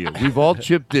relaxation video. We've all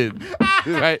chipped in,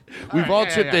 right? We've all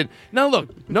chipped in. Now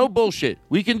look, no bullshit.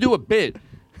 We can do a bit,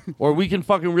 or we can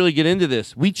fucking really get into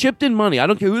this. We chipped in money. I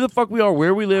don't care who the fuck we are,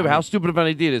 where we live, how stupid of an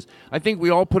idea it is. I think we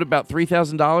all put about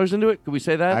 $3,000 into it. Can we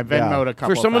say that? I Venmo'd a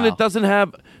couple. For someone that doesn't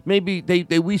have, maybe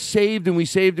we saved and we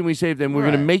saved and we saved, and we're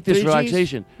going to make this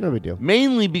relaxation. No big deal.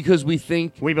 Mainly because we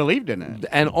think we believed in it,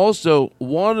 and also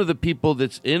one of the people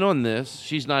that's in on this,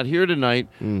 she's not here tonight.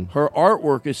 Her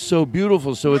artwork is so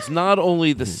beautiful. So it's not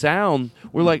only the sound.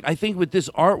 We're like, I think with this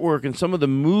artwork and some of the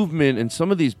movement and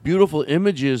some of these beautiful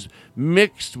images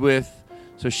mixed with.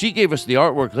 So she gave us the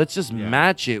artwork. Let's just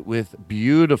match it with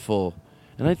beautiful.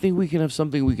 And I think we can have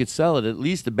something we could sell at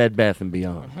least a Bed Bath &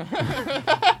 Beyond.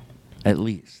 At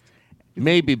least.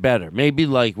 Maybe better. Maybe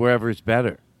like wherever it's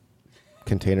better.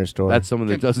 Container store. That's someone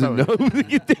that doesn't know the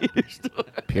Container Store.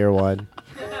 Pier 1.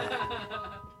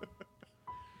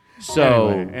 So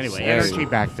anyway, energy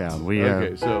back down.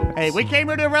 Hey, we came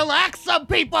here to relax some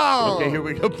people. Okay, here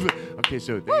we go. Okay,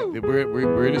 so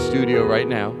we're in a studio right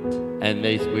now, and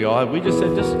we just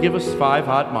said just give us 5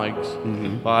 hot mics.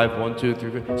 5, 1, 2,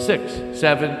 3, 4, 6,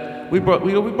 7. We brought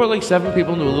like 7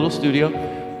 people into a little studio.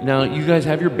 Now you guys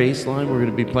have your bass line. We're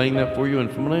going to be playing that for you. And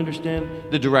from what I understand,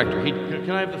 the director. Can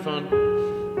I have the phone?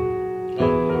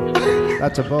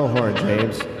 That's a bullhorn,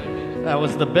 James. That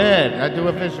was the bed. I do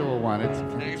a visual one. It's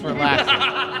relaxing.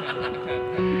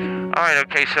 All right,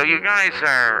 okay, so you guys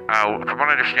are, from what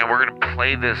I understand, we're going to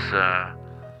play this,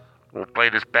 we'll play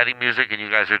this betting music, and you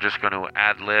guys are just going to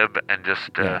ad-lib and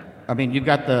just... I mean, you've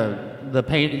got the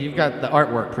paint, you've got the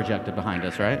artwork projected behind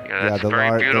us, right? Yeah, that's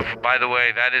very beautiful. By the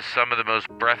way, that is some of the most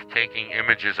breathtaking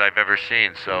images I've ever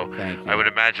seen, so I would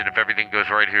imagine if everything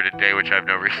goes right here today, which I have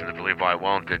no reason to believe why it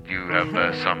won't, that you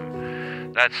have some...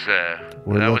 that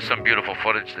was some beautiful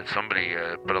footage that somebody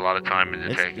put a lot of time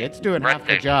into taking. It's doing half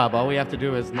the job. All we have to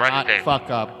do is not fuck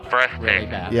up really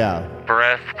bad. Yeah.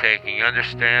 Breathtaking. You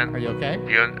understand? Are you okay?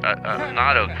 I'm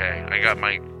not okay. I got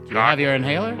my... You have your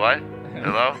inhaler? What?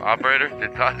 Hello? Operator?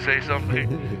 Did Todd say something?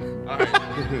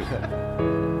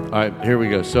 All right, here we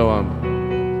go. So,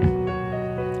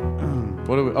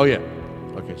 what do we... Oh, yeah.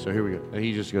 Okay, so here we go. And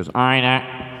he just goes, all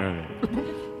right.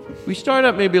 We start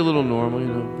out maybe a little normal,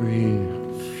 breathe.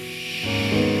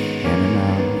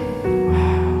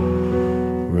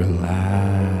 Relax.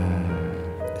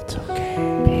 It's okay.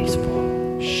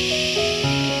 Peaceful. Shh.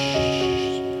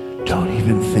 Don't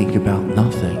even think about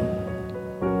nothing.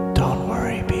 Don't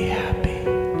worry, be happy.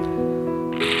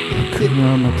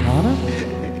 Hakuna Matata?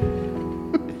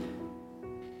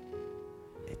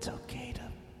 It's okay to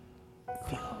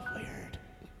feel weird.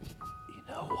 You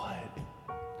know what?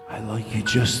 I like you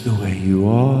just the way you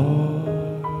are.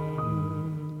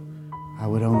 I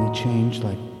would only change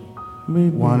like maybe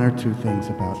 1 or 2 things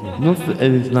about you.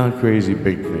 And it's not crazy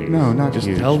big things. No, not just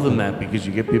huge. tell them that because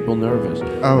you get people nervous.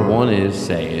 Oh. One is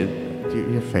say it.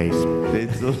 Your face.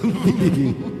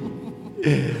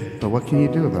 But what can you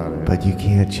do about it? But you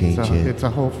can't change it. It's a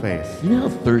whole face. You know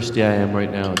how thirsty I am right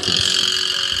now?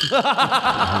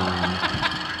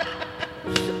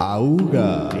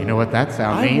 Auga. You know what that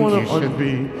sound means? You should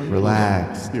be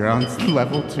relaxed. You're on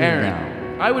level 2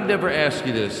 Aaron, now. I would never ask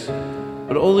you this,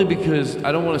 but only because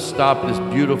I don't want to stop this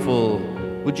beautiful...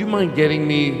 Would you mind getting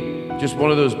me just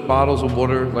one of those bottles of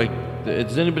water? Like,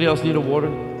 does anybody else need a water?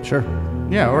 Sure.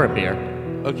 Yeah, or a beer.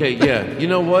 Okay, yeah. You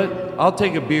know what? I'll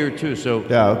take a beer too. So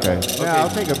Yeah, okay. Yeah, I'll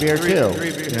take a beer too.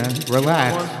 3 beers. Yeah, Do you want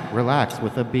relax. Relax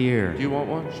with a beer. Do you want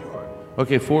one? Sure.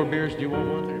 Okay, 4 beers. Do you want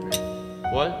one?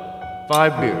 What?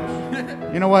 5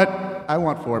 beers. You know what? I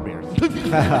want 4 beers.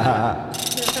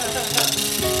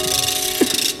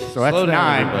 So that's Slow down,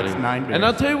 9. everybody. That's 9 beers. And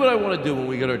I'll tell you what I want to do when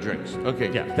we get our drinks.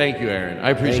 Okay. Yeah. Thank you, Aaron.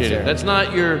 I appreciate Thanks, it. Aaron. That's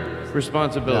not your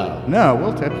responsibility. No,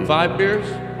 we'll tip you. 5 beers?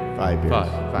 5 beers.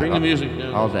 5. Bring the music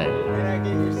down. All day.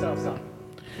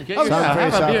 Get Something for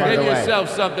yourself on the Get way. yourself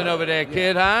something over there,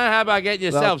 kid, huh? How about getting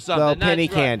yourself something? little penny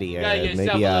That's right. candy, You gotta Aaron. get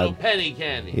yourself Maybe, a little penny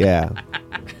candy. Yeah.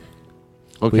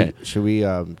 Okay. Should we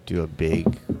do a big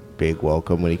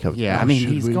welcome when he comes? Yeah, back? I mean,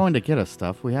 he's going to get us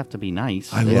stuff. We have to be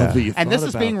nice. I love that you And this thought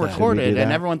is being about that. recorded, Should we do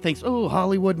and that? everyone thinks, "Oh,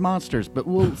 Hollywood monsters," but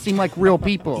we'll seem like real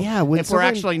people. Yeah, when if we're someone-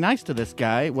 actually nice to this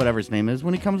guy, whatever his name is,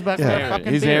 when he comes back Yeah. for a Aaron.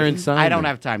 fucking He's beer. Aaron Simon. I don't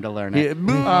have time to learn it.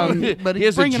 But he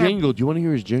has a bringing up- jingle. Do you want to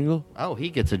hear his jingle? Oh, he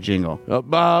gets a jingle.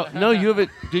 No, you have it.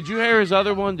 Did you hear his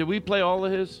other one? Did we play all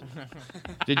of his?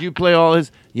 Did you play all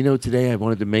his? You know, today I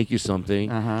wanted to make you something.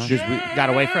 Just we Got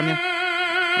away from you?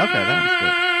 Okay, that was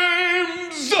good.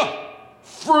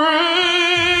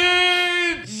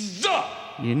 Friends!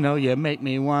 You know you make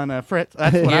me wanna fritz.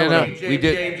 That's what I Yeah, would. no, we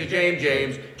did. James to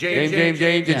James.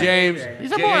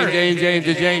 These are more. James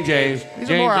to James. These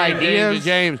are more ideas.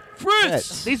 James.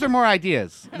 Fritz! These are more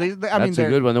ideas. I mean, That's a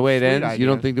good one. The way it ends. You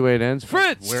don't think the way it ends?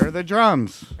 Fritz! Where are the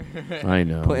drums? I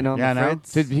know. Putting on Yeah, the no.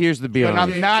 fritz. Here's the be But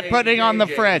honest. I'm not putting on the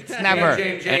fritz. Never.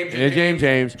 James to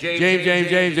James.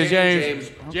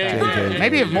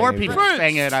 Maybe if more people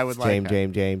sang it, I would like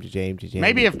it. James.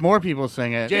 Maybe if more people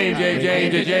sing it. James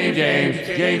to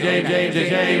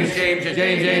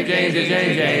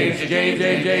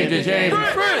James.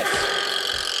 Fritz!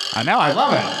 I know, I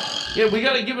love it. Yeah, we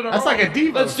gotta give it a That's like a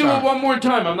Devo Let's do it song. one more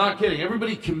time. I'm not kidding.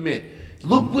 Everybody commit.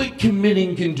 Look what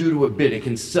committing can do to a bit. It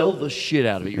can sell the shit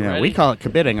out of it. You Yeah, ready? we call it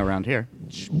committing around here.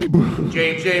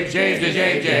 James to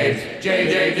James.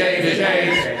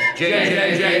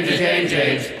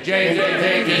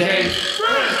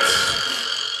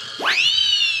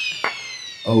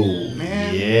 Oh,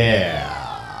 Man.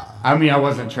 yeah. I mean, I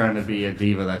wasn't trying to be a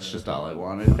diva. That's just all I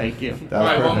wanted. Thank you. All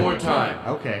right, one more time.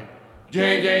 Okay.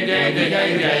 James.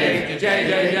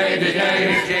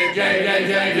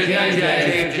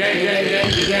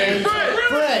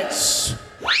 Fritz.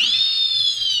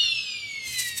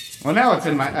 Well, now it's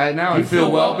in my. Now You it's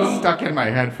feel welcome? stuck in my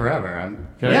head forever.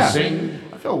 Can I sing?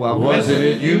 I feel welcome. Wasn't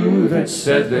it you that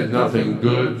said that nothing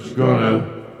good's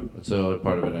gonna? That's the other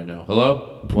part of it I know.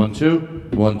 Hello? 1, 2.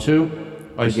 1, 2.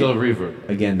 I still have reverb.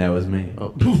 Again, that was me.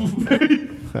 Oh.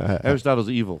 Aristotle's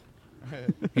evil.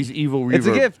 He's evil reverb. It's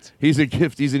a gift. He's a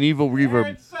gift. He's an evil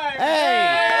reverb.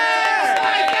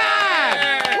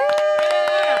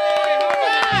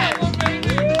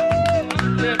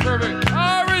 Yeah, perfect.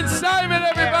 Aaron Simon,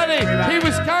 everybody. He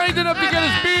was kind enough to get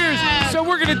his beers. So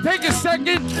we're going to take a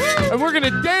second and we're going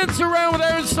to dance around with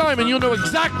Aaron Simon. You'll know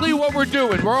exactly what we're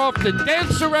doing. We're off to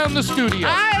dance around the studio.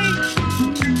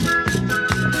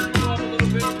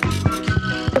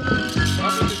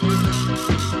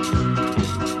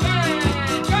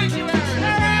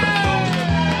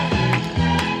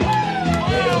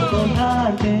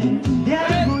 De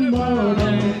algún modo,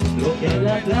 lo que en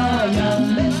la playa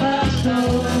me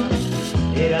pasó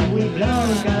era muy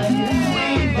blanca y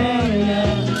muy bella,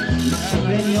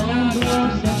 sobre mi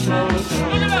hombro se posó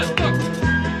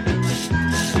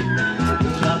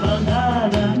una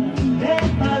bandada de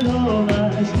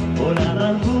palomas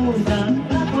volaban juntas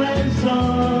bajo el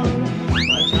sol,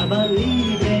 marchaban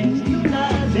libres una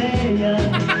de ellas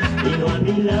vino a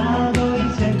mi lado y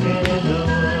se quedó.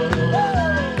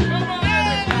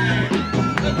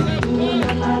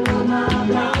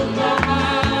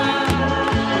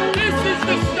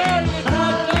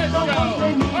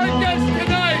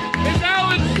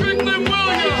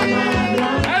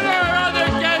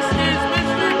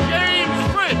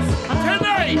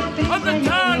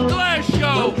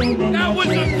 That was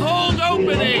a cold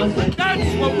opening.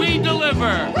 That's what we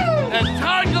deliver. The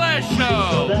Todd Glass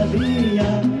Show.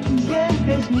 Todavía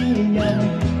sientes niña,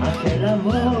 haz el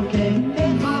amor que te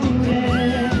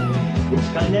juré.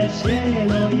 Busca en el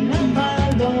cielo y la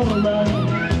paloma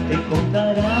te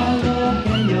contará lo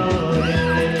que lloré.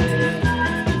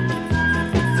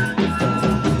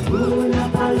 Una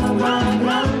paloma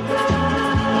blanca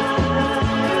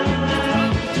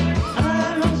a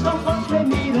los ojos me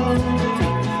miró.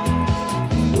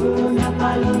 Una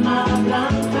paloma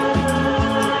blanca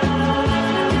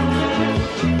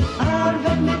al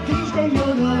verme triste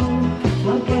lloró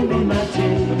porque me marché.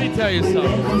 Let me tell you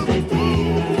something.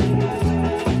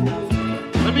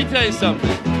 Let me tell you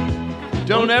something.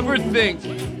 Don't ever think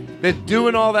that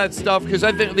doing all that stuff, because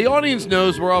I think the audience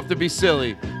knows we're off to be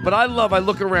silly, but I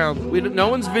look around, no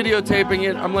one's videotaping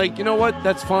it. I'm like, you know what,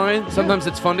 that's fine. Sometimes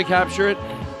it's fun to capture it,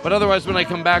 but otherwise when I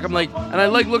come back, I'm like, and I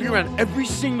like looking around, every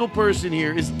single person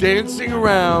here is dancing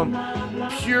around,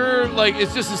 pure, like,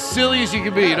 it's just as silly as you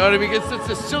can be, you know what I mean? It's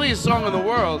the silliest song in the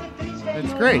world.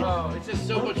 It's great. Oh, it's just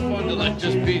so much fun to like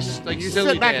just be like You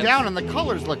silly sit back dance. down and the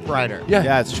colors look brighter.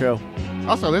 Yeah, it's true.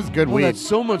 Also, this is good weed. That's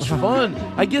so much fun.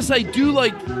 I guess I do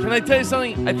like. Can I tell you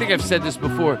something? I think I've said this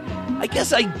before. I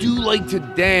guess I do like to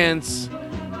dance.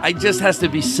 I just has to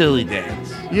be silly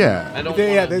dance. Yeah. I don't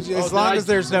Yeah, wanna- as long as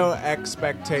there's no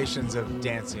expectations of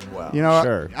dancing well. You know,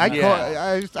 Sure. I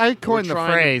coined the trying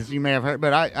to- phrase, you may have heard,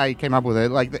 but I came up with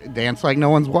it, like, dance like no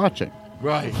one's watching.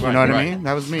 Right. You know what I mean?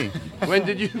 That was me. When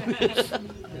did you?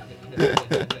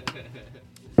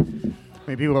 I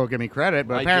mean, people don't give me credit,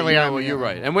 but I apparently do, I'm... you're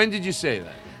right. And when did you say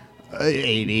that?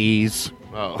 80s.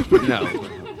 Oh no.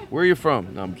 Where are you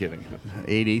from? No, I'm kidding.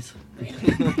 80s.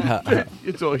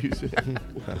 It's all you say.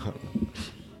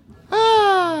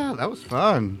 Ah, that was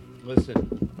fun.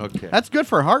 Listen. Okay. That's good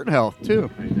for heart health,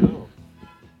 too. I know.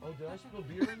 Oh, did I spill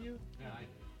beer on you?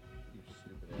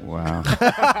 Wow.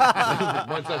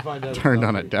 Once I find out. Turned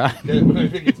on a dime. I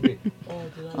think it's me. Oh,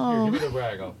 did I? Here, give me the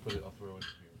rag. I'll throw it in here.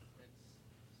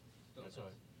 That's all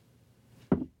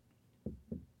right.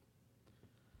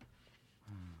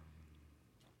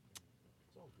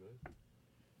 It's all good.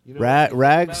 You know,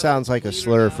 Rag sounds like a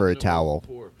slur for a towel.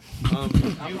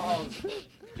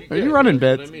 Are you running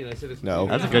bits? No.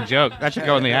 That's a good joke. That should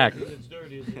go in the act. It's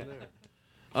dirty, isn't there?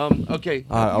 Okay. You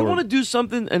I'll- want to do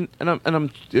something, and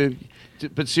I'm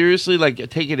but seriously, like,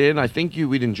 take it in. I think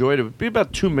we'd enjoy it. It would be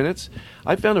about 2 minutes.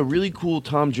 I found a really cool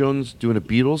Tom Jones doing a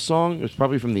Beatles song. It was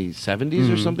probably from the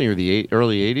 70s or something, or the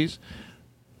early 80s.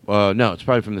 No, it's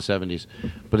probably from the 70s,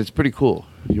 but it's pretty cool.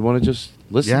 You want to just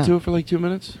listen to it for like 2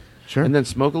 minutes? Sure. And then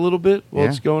smoke a little bit while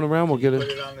it's going around. We'll get Put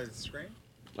it. it on the screen?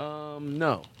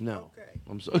 No. Okay.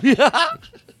 I'm so.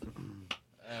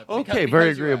 Okay, very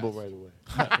agreeable right away.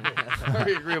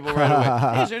 Very agreeable right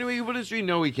away. Hey, is there any way you put it in the street?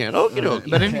 No, we can't. Okay, okay.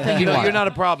 But anything you want. You're not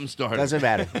a problem starter. Doesn't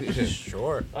matter.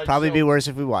 Sure. Probably be worse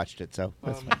if we watched it. So.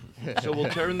 So we'll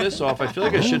turn this off. I feel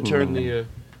like I should turn the.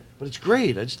 But it's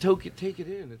great. I just take it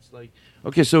in. It's like.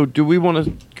 Okay, so do we want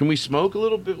to? Can we smoke a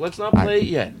little bit? Let's not play it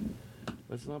yet.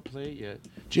 Let's not play it yet.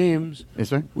 James. Yes,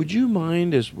 sir? Would you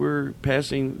mind as we're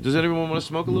passing? Does anyone want to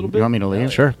smoke a little bit? You want me to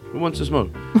leave? Sure. Who wants to smoke?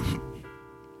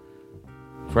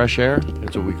 Fresh air?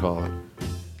 That's what we call it.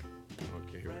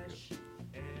 Okay, here we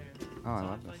go. Oh, I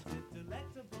love this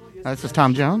song. This is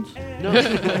Tom Jones? No.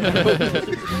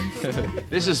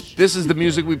 This is the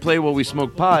music we play while we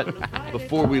smoke pot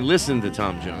before we listen to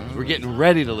Tom Jones. We're getting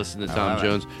ready to listen to Tom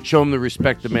Jones. Show him the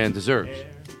respect the man deserves.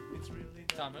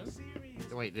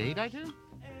 Wait, did he die too?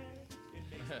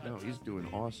 No, he's doing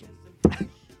awesome. Never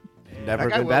That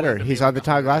guy been will better. live to He's be on the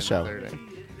Todd Glass show. Saturday.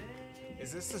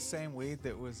 Is this the same weed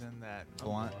that was in that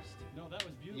blunt? No, that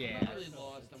was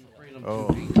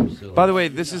beautiful. Yeah. By the way,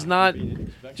 this is not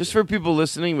just for people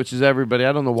listening, which is everybody.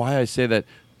 I don't know why I say that.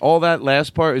 All that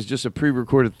last part is just a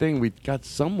pre-recorded thing we got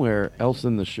somewhere else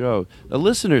in the show. A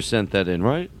listener sent that in,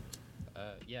 right?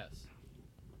 Yes.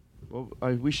 Well,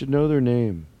 we should know their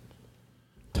name.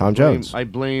 Tom Jones. I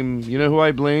blame. You know who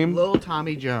I blame? Little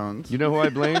Tommy Jones. You know who I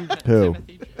blame? Who?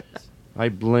 I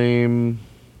blame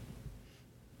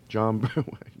John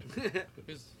Brown.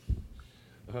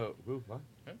 Who? What?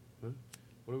 Huh?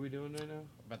 What are we doing right now?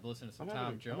 About to listen to some I'm Tom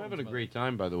having, Jones. I'm having a great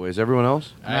time, by the way. Is everyone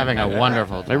else? I'm having a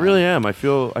wonderful time. I really am. I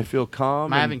feel calm.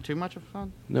 Am I and- having too much of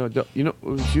fun? No, you know.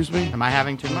 Excuse me. Am I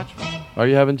having too much fun? Are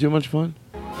you having too much fun?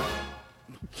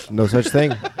 No such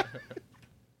thing.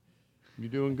 You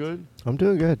doing good? I'm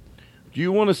doing good. Do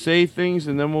you want to say things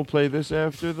and then we'll play this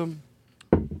after them?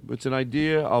 It's an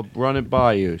idea. I'll run it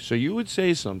by you. So you would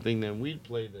say something, then we'd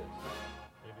play this.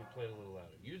 Maybe play it a little louder.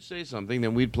 You'd say something,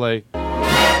 then we'd play.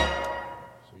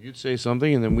 So you'd say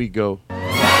something, and then we'd go.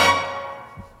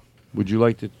 Would you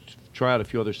like to try out a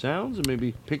few other sounds and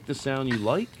maybe pick the sound you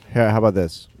like? Here, how about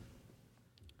this?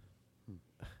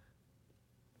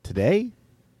 Today?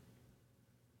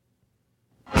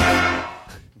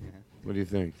 What do you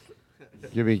think?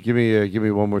 Give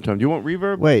me one more time. Do you want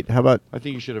reverb? Wait, how about? I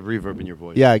think you should have reverb in your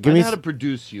voice. Yeah, give I me know how to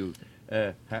produce you.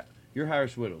 You're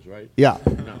Harris Whittles, right? Yeah.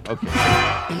 No. Okay.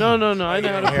 No. I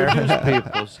know how to produce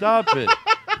people. Stop it.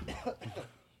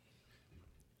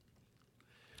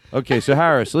 Okay, so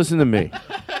Harris, listen to me.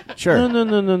 Sure.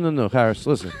 No, Harris,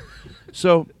 listen.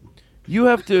 So, you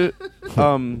have to.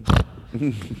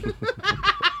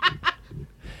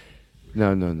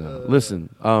 No. Listen.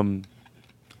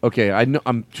 Okay, I know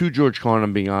I'm too George Carlin.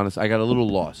 I'm being honest. I got a little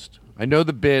lost. I know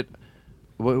the bit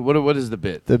What is the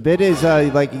bit? The bit is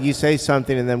like you say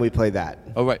something and then we play that.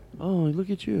 Oh, right. Oh, look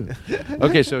at you.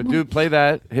 Okay, so play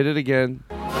that. Hit it again.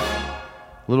 A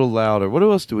little louder. What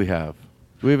else do we have?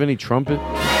 Do we have any trumpet?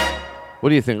 What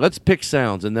do you think? Let's pick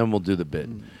sounds and then we'll do the bit.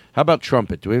 How about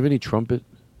trumpet? Do we have any trumpet?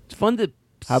 It's fun to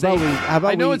say.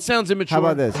 I know it sounds immature. How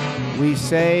about this? We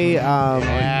say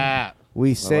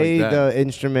we say the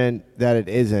instrument that it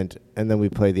isn't, and then we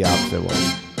play the opposite one.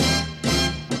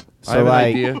 So I have an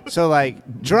idea. So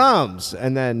like drums,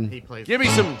 and then give me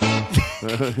some.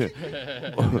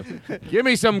 Give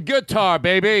me some guitar,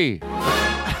 baby.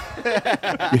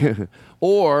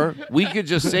 Or we could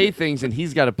just say things, and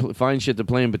he's got to find shit to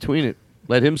play in between it.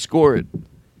 Let him score it. Is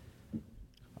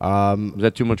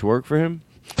that too much work for him?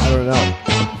 I don't know.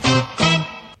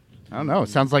 I don't know. It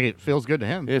sounds like it feels good to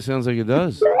him. Yeah, it sounds like it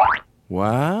does.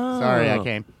 Wow. Sorry, I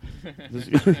came.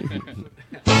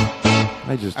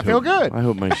 I feel good. I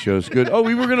hope my show's good. Oh,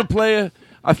 we were gonna play a.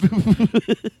 I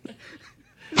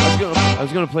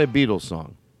was gonna play a Beatles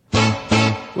song.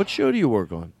 What show do you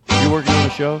work on? You working on a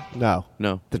show? No.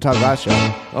 The Todd Glass Show.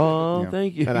 Oh,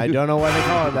 thank you. And I don't know why they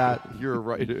call it that. You're a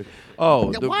writer.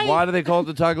 Oh, why do they call it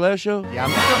the Todd Glass Show? Yeah,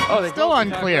 I'm still The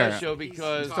unclear. Todd Glass Show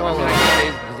because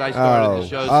I started the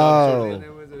show. So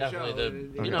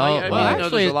definitely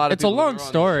actually, it's a long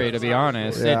story, to be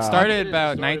honest. Yeah. It started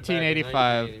about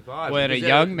 1985 when a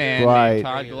young man named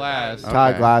Todd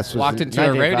Glass, walked into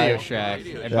a Radio Shack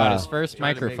and bought his first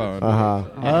microphone.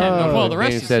 Well, the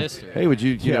rest is history. Hey, would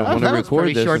you want to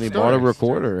record this? And he bought a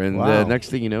recorder, and next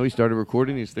thing you know, he started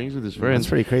recording these things with his friends. That's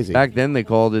pretty crazy. Back then, they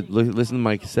called it "Listen to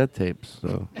my cassette tapes."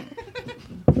 So,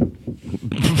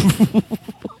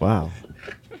 wow.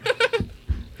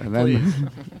 And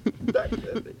then.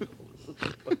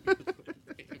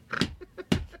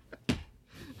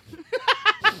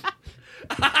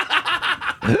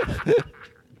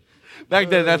 Back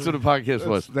then, that's what a podcast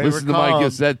was. Listen to my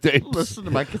cassette tapes. Listen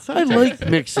to my cassette I tapes. like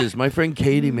mixes. My friend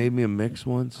Katie made me a mix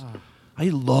once. I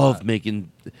love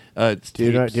making tapes. Do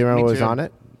you remember what was on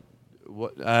it?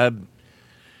 What?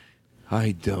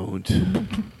 I don't.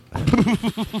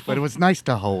 But it was nice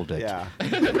to hold it. Yeah.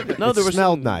 No, there was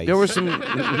smelled nice. There were some.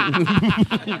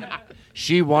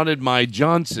 She wanted my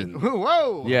Johnson.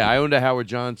 Whoa! Yeah, I owned a Howard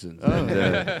Johnson. And,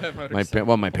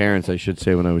 my parents, I should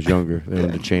say, when I was younger, they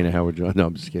owned a chain of Howard Johnson. No,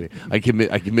 I'm just kidding. I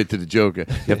commit to the joke. You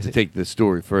have to take the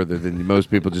story further than most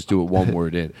people just do it one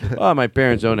word in. Oh, my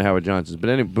parents owned a Howard Johnson's, but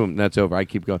anyway, boom, that's over. I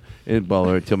keep going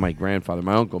until my grandfather,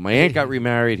 my uncle, my aunt got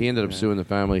remarried. He ended up suing the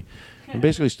family. And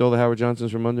basically stole the Howard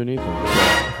Johnsons from underneath him.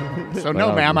 So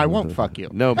no, ma'am, I won't fuck you.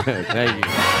 No, ma'am, thank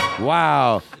you.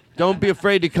 Wow. Don't be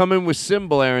afraid to come in with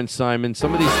cymbal, Aaron Simon.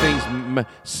 Some of these things,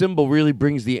 cymbal really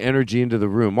brings the energy into the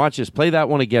room. Watch this. Play that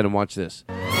one again and watch this.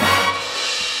 I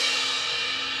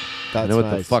know what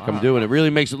the fuck I'm doing. It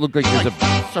really makes it look like there's a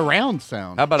surround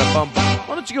sound. How about a bump?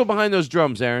 Why don't you go behind those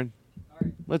drums, Aaron?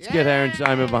 Let's get Aaron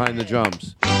Simon behind the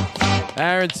drums.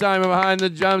 Aaron Simon behind the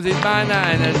drums. He's behind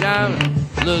the drums.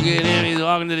 Look at him. He's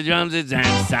walking to the drums. It's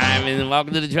Aaron Simon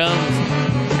walking to the drums.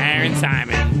 Aaron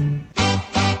Simon.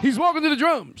 He's walking to the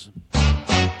drums.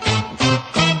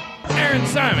 Aaron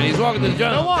Simon. He's walking to the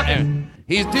drums.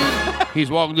 He's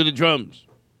walking to the drums.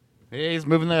 He's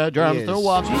moving the drums. Still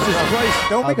walking. Jesus Christ.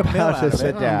 Don't make a pill out of it.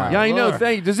 Sit down. Yeah, I know.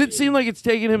 Thank you. Does it seem like it's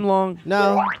taking him long?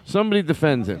 No. Somebody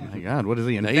defends him. Oh my God, what is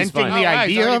he No, inventing he's fine. the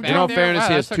idea of? In all fairness,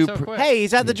 he has two. Hey,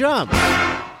 he's at the drum.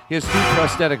 He has two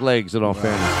prosthetic legs. In all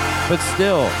fairness, but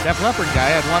still, Def Leppard guy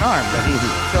had one arm, but he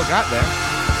still got there.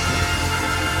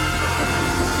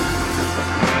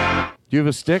 Do you have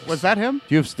a stick? Was that him? Do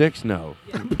you have sticks? No.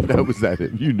 That was that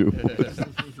him. You knew.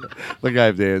 Like I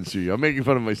have to answer you. I'm making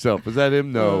fun of myself. Was that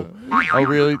him? No. Oh,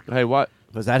 really? Hey, what?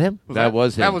 Was that him? That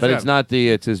was him. That was but him. it's not the.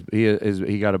 It's his.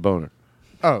 He got a boner.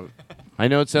 Oh. I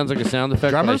know it sounds like a sound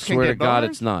effect, but I Drummers can swear to get God, boners?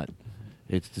 it's not.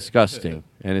 It's disgusting,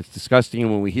 and it's disgusting.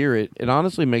 And when we hear it, it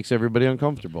honestly makes everybody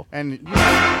uncomfortable. And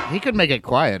he could make it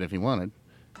quiet if he wanted.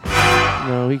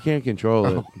 No, he can't control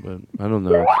it. But I don't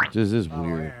know. It just is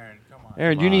weird.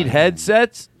 Aaron, do you need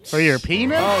headsets? For your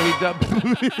penis? Oh, he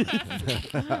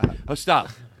does. Oh, stop.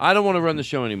 I don't want to run the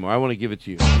show anymore. I want to give it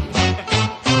to you.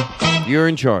 You're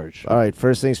in charge. All right,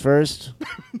 first things first.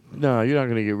 No, you're not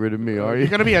going to get rid of me, are you? You're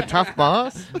going to be a tough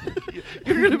boss?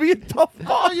 You're going to be a tough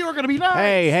boss. You were going to be nice.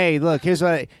 Hey, look, here's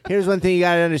one thing you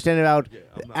got to understand about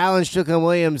Alan Strickland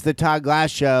Williams, the Todd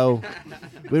Glass Show.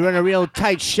 We run a real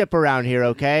tight ship around here,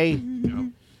 okay?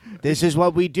 This is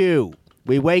what we do.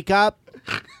 We wake up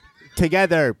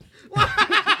together.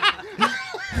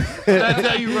 That's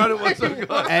how you run it once I'm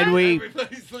gone.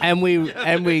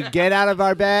 and we get out of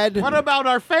our bed. What about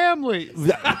our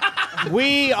families?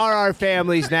 We are our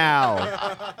families now.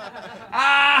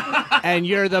 and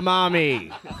you're the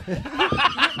mommy.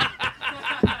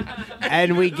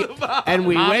 And we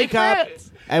wake up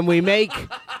and we make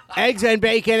eggs and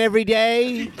bacon every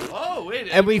day. Oh, wait.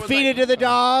 And we feed it to the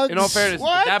dogs. In all fairness,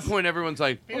 at that point, everyone's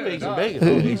like, eggs and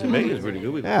bacon. Eggs and bacon is pretty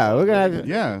good. Yeah, we're going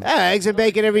to have eggs and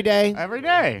bacon every day. Every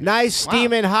day. Nice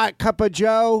steaming hot cup of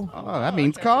joe. Oh, that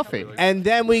means coffee. And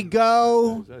then we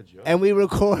go and we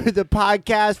record the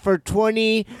podcast for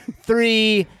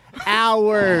 23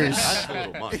 hours.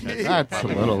 That's a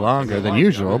little longer than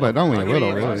usual, but only a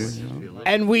little, really.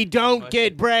 And we don't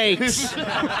get breaks.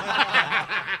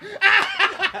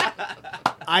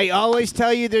 I always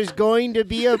tell you there's going to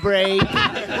be a break,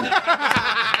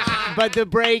 but the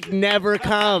break never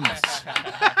comes.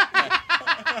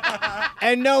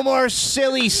 And no more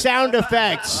silly sound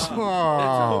effects.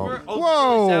 Whoa.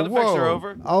 Sound effects are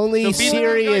over. Only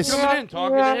serious. Coming in,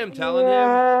 talking to him, telling him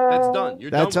that's done.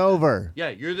 You're That's done. over. Yeah,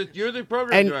 you're the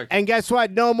program director. And guess what?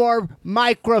 No more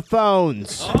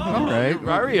microphones. All right.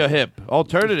 Very hip.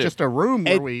 Alternative. Just a room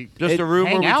where we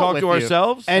talk to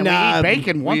ourselves. And we eat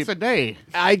bacon once a day.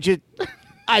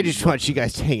 I just want you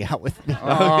guys to hang out with me.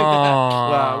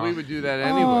 Well, we would do that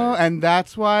anyway. And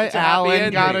that's why It's a happy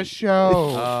Alan got ending. a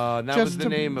show. That just was the to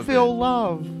name of feel it.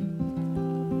 love.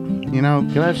 You know,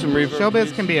 Can I have some reverb? showbiz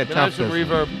please? can be a Can I have tough some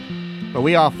business. reverb? But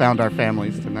we all found our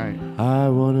families tonight. I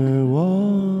wanna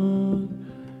walk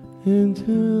into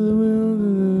the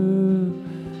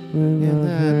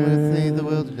wilderness. The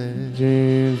wilderness.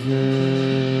 James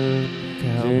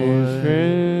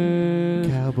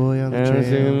Cowboy on the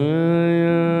trail.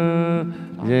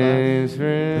 James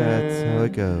Friend. That's how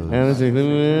it goes. Allison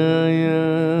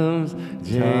Williams.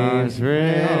 James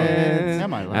Friend.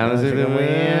 Allison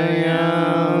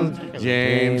Williams.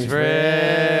 James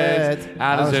Friend.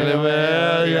 Allison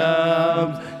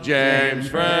Williams. James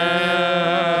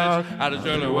Friend.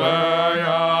 Allison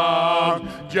Williams.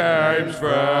 James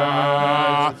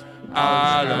Friend.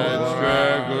 Alan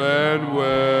Strickland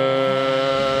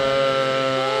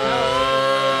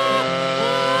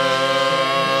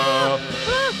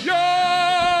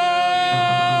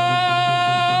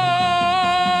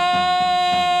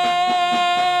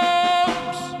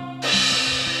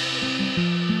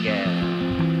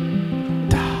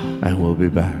And we'll be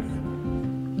back.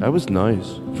 That was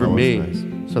nice for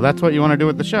me. So that's what you want to do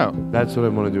with the show? That's what I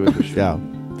want to do with the show. Yeah,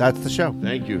 that's the show.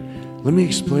 Thank you. Let me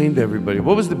explain to everybody.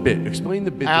 What was the bit? Explain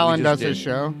the bit. Alan that we just does his did.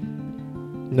 show.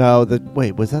 No,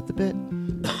 wait, was that the bit?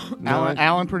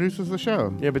 Alan produces the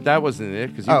show. Yeah, but that wasn't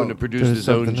it, because he wouldn't have produced there's his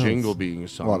own something else. jingle being a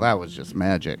song. Well, that was just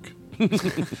magic. I'm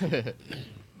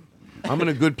in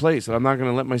a good place, and I'm not going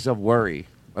to let myself worry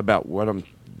about what I'm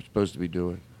supposed to be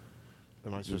doing.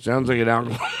 It sounds like an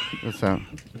alcohol.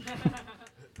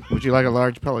 Would you like a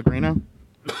large Pellegrino?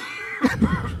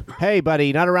 Hey,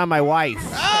 buddy, not around my wife.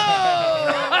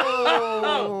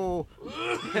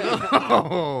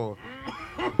 Oh.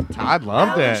 Todd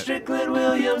loved it.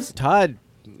 Todd,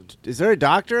 is there a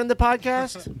doctor in the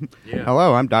podcast? Yeah.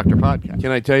 Hello, I'm Dr. Podcast.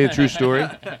 Can I tell you a true story?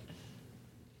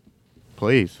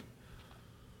 Please.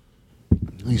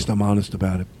 At least I'm honest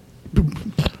about it.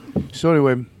 So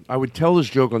anyway, I would tell this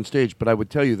joke on stage, but I would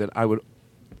tell you that I would.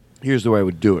 Here's the way I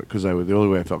would do it, because the only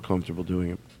way I felt comfortable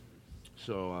doing it.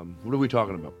 So, what are we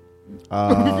talking about?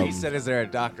 He said, "Is there a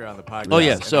doctor on the podcast?" Oh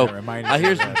yeah. And So I reminded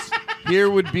you of this. here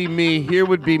would be me. Here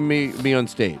would be me on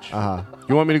stage.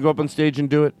 You want me to go up on stage and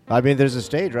do it? I mean, there's a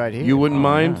stage right here. You wouldn't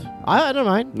mind? I don't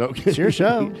mind. No, It's your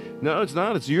show. No, it's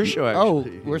not. It's your show. Oh,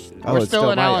 Actually. we're it's still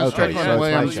still in my- Alan okay, Strickland so it's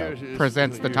my Williams show.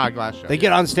 presents the Todd Glass Show. They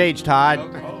get on stage, Todd.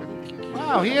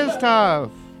 Wow, he is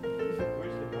tough.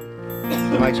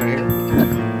 The mics are here.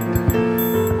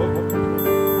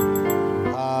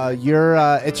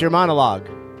 It's your monologue.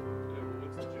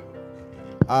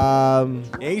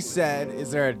 He said,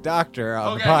 "Is there a doctor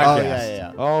on the Okay. podcast?" Oh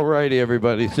yeah. All righty,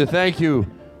 everybody. So thank you.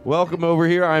 Welcome over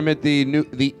here. I'm at the new.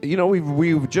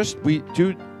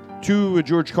 To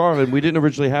George Carlin. We didn't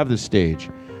originally have this stage,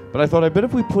 but I thought I bet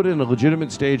if we put in a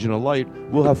legitimate stage and a light,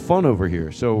 we'll have fun over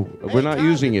here. So we're not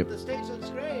using it. The stage looks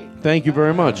great. Thank you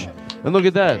very much. And look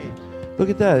at that. Look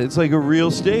at that. It's like a real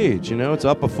stage. You know, it's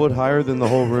up a foot higher than the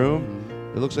whole room.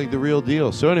 It looks like the real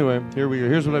deal. So anyway, here we are.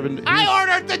 Here's what I've been. I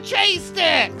ordered the cheese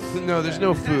sticks. No, there's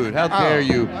no food. How dare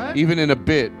you? What? Even in a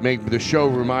bit, make the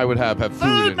showroom I would have food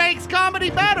Food in. makes comedy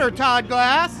better, Todd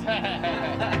Glass.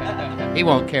 He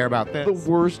won't care about this. The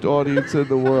worst audience in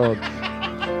the world.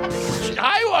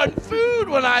 I want food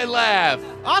when I laugh.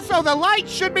 Also, the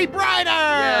lights should be brighter.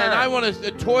 Yeah, and I want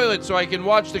a toilet so I can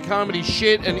watch the comedy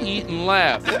shit and eat and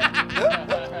laugh. Can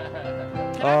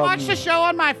I watch the show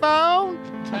on my phone?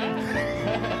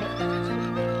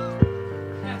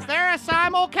 Is there a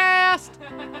simulcast?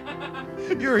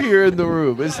 You're here in the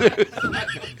room. Is there?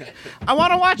 I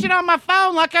want to watch it on my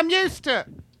phone like I'm used to.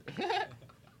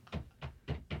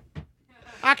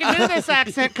 I can do this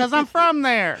accent because I'm from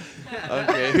there.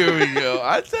 Okay, here we go.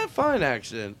 That's a fine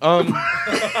accent. So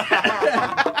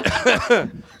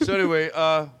anyway,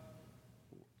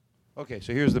 okay,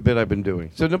 so here's the bit I've been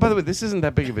doing. So, no, by the way, this isn't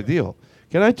that big of a deal.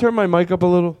 Can I turn my mic up a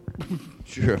little?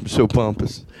 Sure, I'm so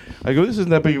pompous. I go, this isn't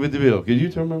that big of a deal. Can you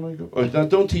turn my mic up? Oh, now,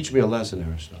 don't teach me a lesson,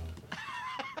 Aristotle.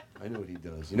 I know what he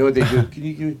does. You know what they do? Can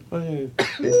you give me...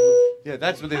 Oh, yeah,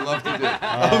 that's what they love to do.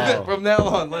 Oh. From now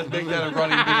on, let's make that a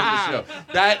running bit of the show.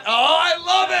 I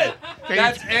love it!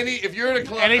 That's if you're in a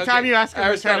club... Anytime you ask him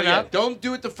to turn it up. Don't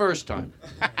do it the first time.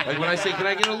 Like when I say, can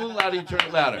I get a little louder, you turn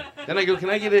it louder. Then I go, can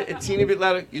I get it a teeny bit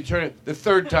louder? You turn it. The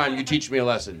third time, you teach me a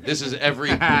lesson. This is every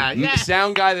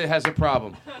sound guy that has a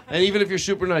problem. And even if you're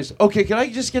super nice. Okay, can I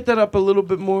just get that up a little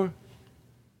bit more?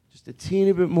 Just a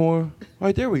teeny bit more. All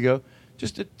right, there we go.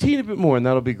 Just a teeny bit more, and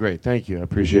that'll be great. Thank you. I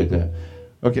appreciate that.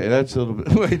 Okay, that's a little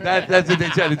bit. Wait, that's what they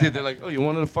try to do. They're like, oh, you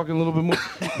wanted a fucking little bit more?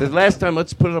 The last time,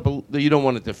 let's put it up. You don't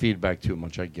want it to feedback too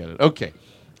much. I get it. Okay.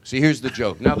 So here's the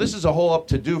joke. Now, this is a whole up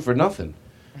to do for nothing.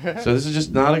 So this is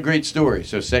just not a great story.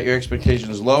 So set your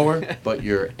expectations lower, but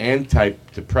your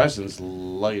antidepressants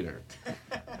lighter.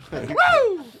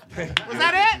 Woo! Was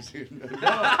that it? No,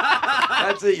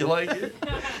 that's it. You like it?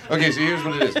 Okay, so here's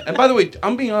what it is. And by the way,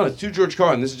 I'm being honest. To George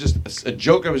Carlin, this is just a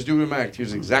joke I was doing in my act.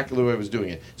 Here's exactly the way I was doing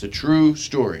it. It's a true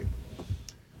story.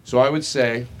 So I would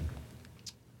say...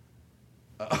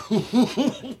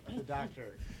 The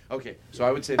doctor. Okay, so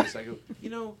I would say this. I go,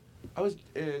 I was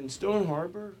in Stone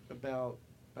Harbor about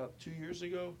 2 years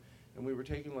ago, and we were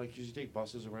taking, you take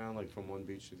buses around, from one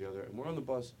beach to the other, and we're on the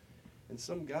bus, and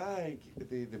some guy,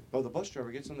 the bus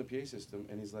driver gets on the PA system,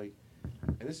 and he's like,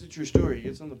 and this is a true story, he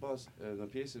gets on the bus, the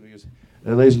PA system, he goes,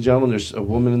 ladies and gentlemen, there's a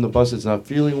woman in the bus that's not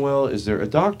feeling well. Is there a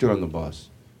doctor on the bus?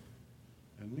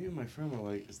 And me and my friend were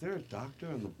like, is there a doctor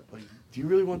on the bus? Do you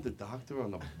really want the doctor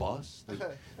on the bus?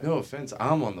 No offense,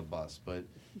 I'm on the bus, but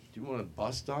do you want a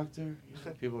bus doctor?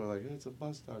 People are like, it's a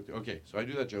bus doctor. Okay, so I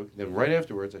do that joke. Then right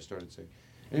afterwards, I started saying,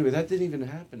 anyway, that didn't even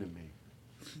happen to me.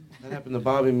 That happened to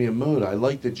Bobby Miyamoto. I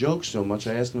liked the joke so much,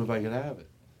 I asked him if I could have it.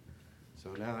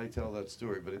 So now I tell that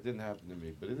story, but it didn't happen to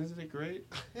me. But isn't it great?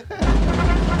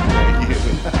 Thank you.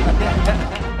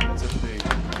 That's a big...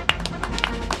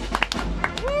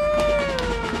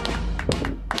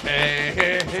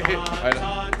 Hey.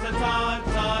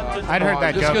 I'd heard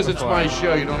that just joke because it's my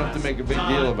show, you don't have to make a big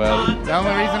deal about it. The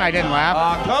only reason I didn't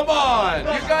laugh... Come on!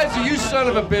 You guys, you son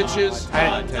of a bitches.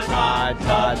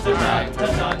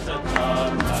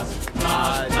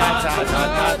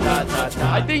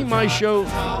 I think my show...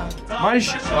 All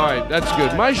right, that's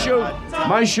good.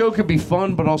 My show could be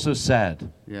fun, but also sad.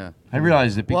 Yeah. I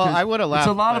realized it because I would have laughed.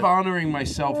 It's a lot of honoring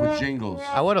myself with jingles.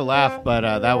 I would have laughed, but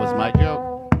that was my joke.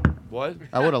 What?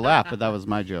 I would have laughed, but that was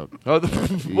my joke. Oh,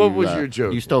 what was your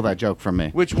joke? You stole that joke from me.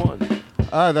 Which one?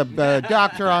 The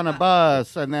doctor on a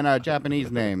bus and then a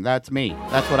Japanese name. That's me.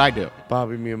 That's what I do.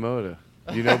 Bobby Miyamoto.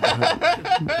 You know.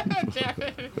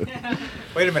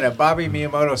 Wait a minute, Bobby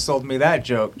Miyamoto sold me that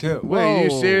joke too. Wait, are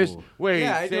you serious? Wait,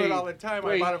 yeah, I do it all the time.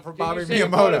 I bought it from Bobby Miyamoto. He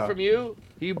bought it Miyamoto. from you?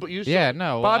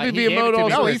 No. Bobby Miyamoto.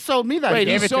 No, he sold me that. Wait,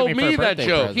 joke. he sold me that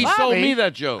joke. He sold me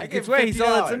that joke. He sold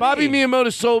it to Bobby me.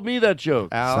 Miyamoto sold me that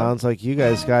joke. Sounds like you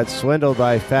guys got swindled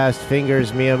by Fast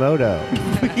Fingers Miyamoto.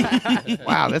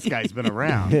 Wow, this guy's been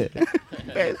around.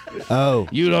 Oh.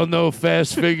 You don't know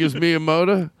Fast Fingers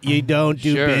Miyamoto? You don't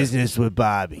do Sure. business with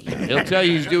Bobby. He'll tell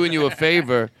you he's doing you a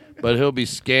favor, but he'll be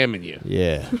scamming you.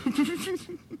 Yeah.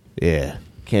 Yeah.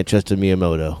 Can't trust a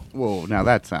Miyamoto. Whoa, now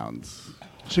that sounds...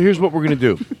 So here's what we're going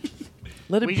to do.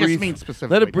 Let it We breathe. just mean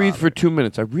specifically Let it breathe Bobby. for 2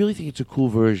 minutes. I really think it's a cool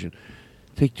version.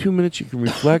 Take 2 minutes, you can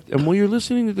reflect, and while you're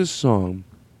listening to this song,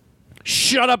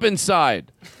 shut up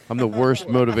inside. I'm the worst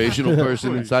motivational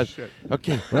person inside.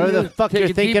 Okay. Whatever the fuck Take you're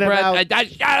a thinking deep breath. about.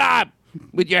 Shut up!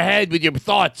 With your head, with your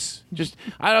thoughts. Just,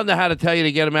 I don't know how to tell you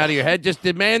to get them out of your head. Just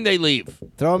demand they leave.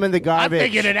 Throw them in the I garbage.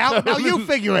 figured it out. Now you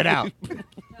figure it out.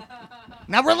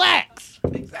 Now relax.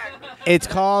 It's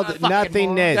called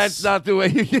nothingness. That's not the way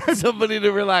you get somebody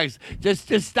to relax.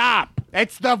 Just stop.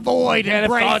 It's the void. You have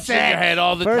Embrace thoughts in your it. head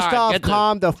all the First time. off, Get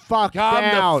calm the fuck calm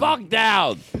down. the fuck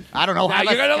down. I don't know Now how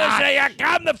you're gonna listen. Yeah,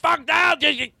 calm the fuck down.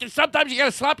 Sometimes you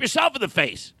gotta slap yourself in the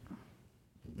face.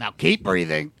 Now keep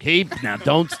breathing. Now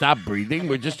don't stop breathing.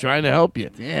 We're just trying to help you.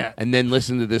 Yeah. And then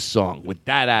listen to this song with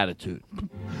that attitude.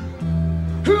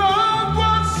 Love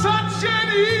was such an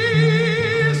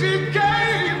easy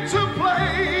game to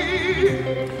play.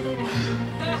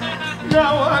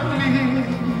 Now I need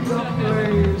a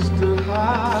place to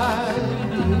hide.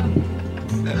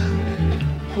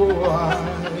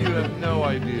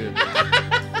 idea.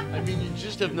 I mean, you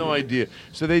just have no idea.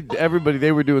 So they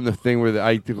were doing the thing where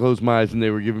I closed my eyes and they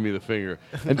were giving me the finger.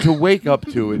 And to wake up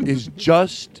to it is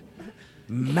just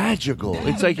magical.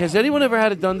 It's like, has anyone ever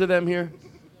had it done to them here?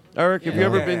 Eric, have you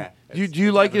ever been? Do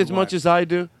you like it as much as I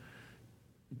do?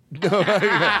 No,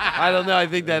 I don't know. I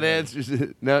think that answers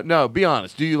it. No, be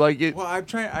honest. Do you like it? Well,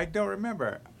 I don't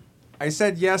remember. I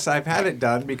said yes, I've had it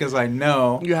done because I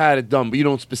know. You had it done, but you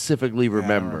don't specifically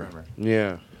remember.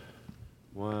 Yeah.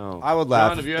 Wow. I would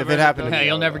laugh John, if it happened to me. Hey,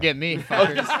 you'll never get me,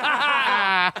 fuckers.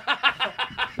 I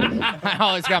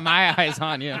always got my eyes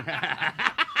on you.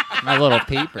 My little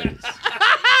peepers.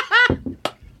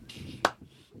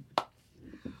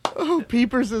 Oh,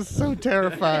 Peepers is so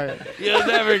terrifying. You'll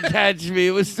never catch me.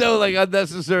 It was so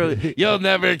unnecessarily. You'll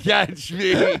never catch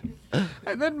me.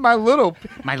 And then my little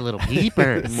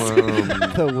Peepers.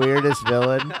 The weirdest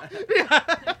villain.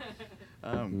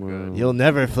 Good. You'll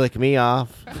never flick me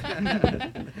off.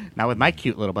 Not with my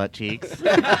cute little butt cheeks.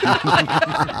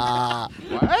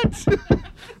 What?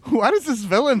 Why does this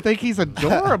villain think he's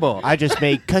adorable? I just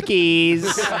make cookies.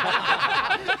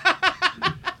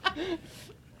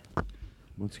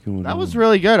 What's going on? That was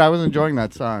really good. I was enjoying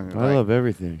that song. I love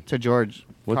everything. To George.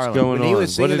 What's Carlin. going when on? he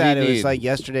was singing that, it was need? like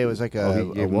yesterday. It was like a He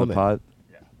gave him woman. the pot?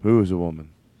 Yeah. Who was a woman?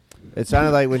 It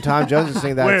sounded like when Tom Jones was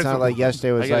singing that. It sounded like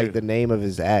yesterday was I gotta- like the name of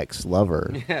his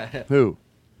ex-lover. Who?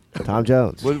 Tom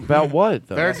Jones. What, about what,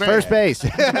 though? First base.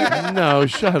 No,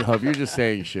 shut up. You're just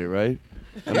saying shit, right?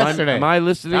 Yesterday. Am I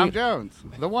listening? Tom Jones,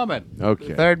 the woman.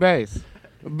 Okay. Third base.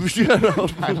 Shut up.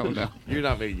 I don't know. You're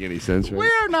not making any sense, right?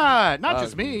 We're not. Not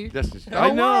just me. That's just, The I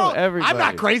know, world. everybody. I'm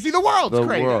not crazy. The world's The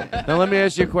crazy. world. Now, let me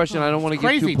ask you a question. I don't want to It's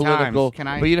get too crazy political. times. Can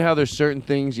I- But you know how there's certain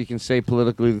things you can say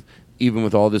politically, even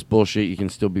with all this bullshit, you can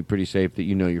still be pretty safe that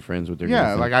you know you're friends with their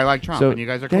Yeah, like I like Trump, and you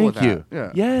guys are cool with that. Thank you.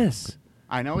 Yeah. Yes.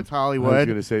 I know it's I was Hollywood,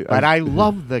 gonna say- but I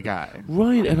love the guy.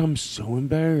 Right, and I'm so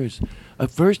embarrassed.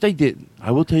 At first, I didn't. I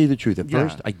will tell you the truth. At Yeah.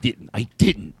 first, I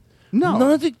didn't. No.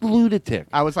 Not a lunatic.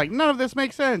 I was like, none of this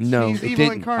makes sense. No, He's it evil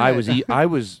didn't. incarnate. I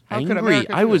was How could angry.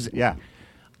 America I do was. this? Yeah.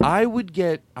 I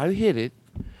hit it,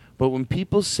 but when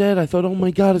people said, I thought, oh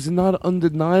my God, is it not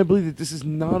undeniably that this is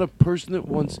not a person that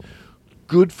wants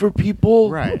good for people?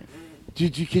 Right.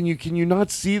 Can you not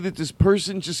see that this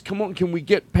person just, come on, can we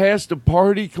get past a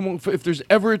party? Come on, if there's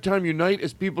ever a time unite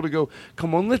as people to go,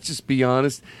 come on, let's just be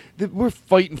honest, that we're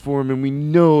fighting for him and we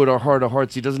know at our heart of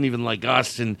hearts he doesn't even like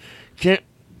us and can't.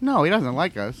 No, he doesn't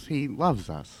like us. He loves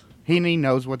us. He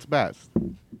knows what's best.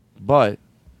 But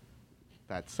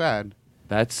That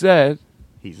said,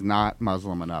 he's not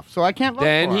Muslim enough, so I can't vote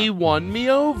then for he him. won me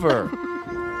over.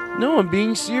 No, I'm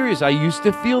being serious. I used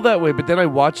to feel that way, but then I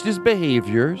watched his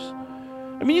behaviors.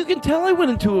 I mean, you can tell I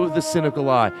went into it with a cynical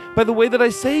eye. By the way that I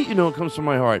say it, you know it comes from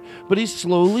my heart. But he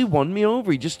slowly won me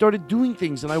over. He just started doing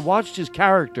things, and I watched his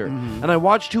character, and I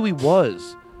watched who he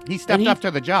was. He stepped up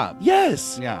to the job.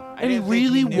 Yes. Yeah. And he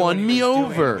really won me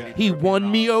over. He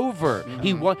won me over.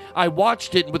 He won. I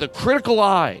watched it with a critical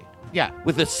eye. Yeah.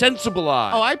 With a sensible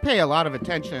eye. Oh, I pay a lot of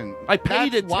attention. I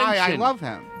paid That's why I attention. love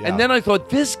him. And then I thought,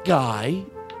 this guy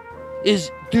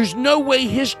there's no way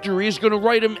history is going to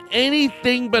write him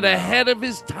anything but ahead of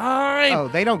his time. Oh,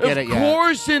 they don't get it yet. Of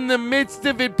course, in the midst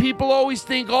of it, people always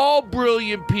think all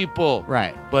brilliant people.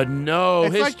 Right. But no,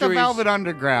 It's like the history's- Velvet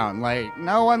Underground. Like,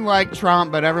 no one liked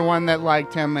Trump, but everyone that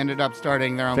liked him ended up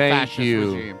starting their own Thank fascist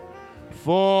you. regime.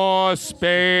 For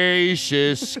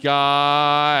spacious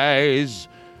skies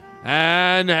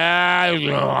and all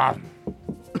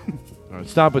right,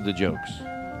 stop with the jokes.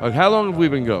 Like, how long have we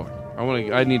been going?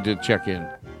 I need to check in.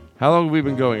 How long have we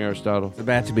been going, Aristotle? It's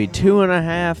about to be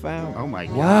 2.5 hours. Oh my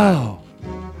God. Wow.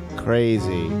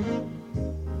 Crazy. You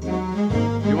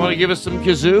want to give us some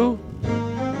kazoo?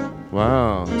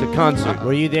 Wow, it's a concert.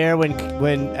 Were you there when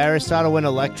Aristotle went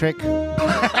electric?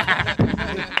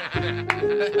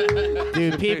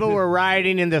 Dude, people were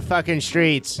rioting in the fucking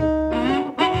streets.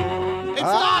 It's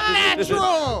not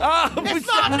natural! It's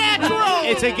not natural!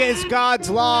 It's against God's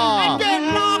law. Get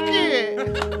lucky!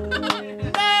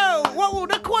 No! What will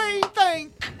the Queen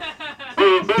think?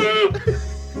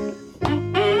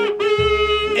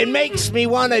 It makes me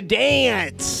want to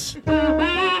dance. Judas!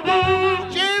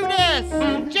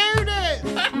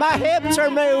 My hips are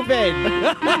moving.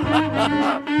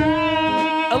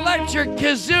 Electric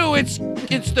kazoo, it's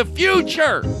the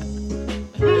future.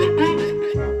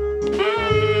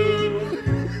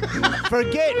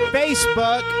 Forget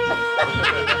Facebook.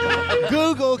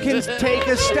 Google can take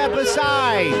a step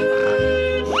aside.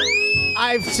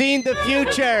 I've seen the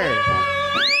future.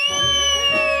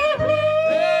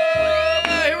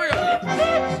 Here we go.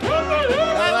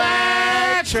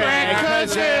 Electric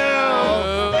kazoo.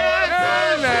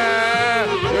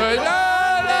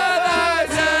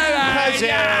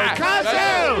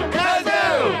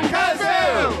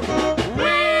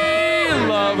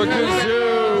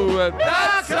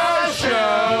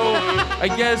 I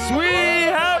guess we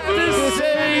have to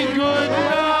say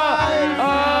goodnight.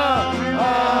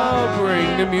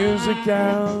 Bring the music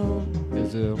down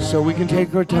so we can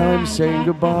take our time saying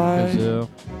goodbye.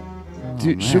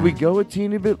 Should we go a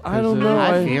teeny bit? I don't know.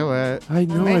 I feel it. I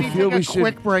know. Maybe I feel take we a should.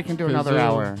 quick break and do another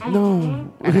hour.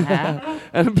 No.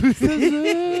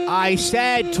 I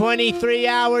said 23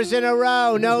 hours in a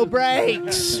row, no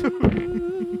breaks.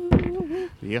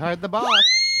 You heard the boss.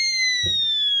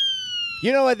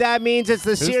 You know what that means? It's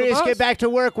the serious get back to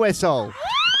work whistle.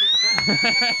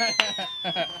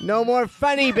 No more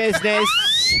funny business.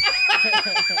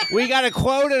 We got a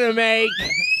quota to make.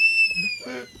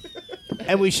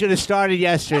 And we should have started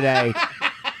yesterday.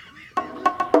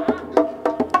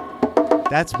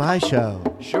 That's my show.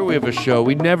 Sure, we have a show.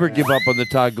 We never give up on the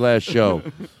Todd Glass Show.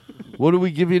 What do we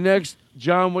give you next?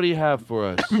 John, what do you have for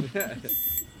us?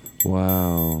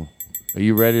 Wow. Are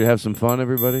you ready to have some fun,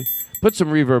 everybody? Put some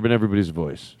reverb in everybody's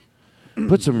voice.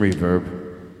 Put some reverb.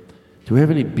 Do we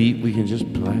have any beat we can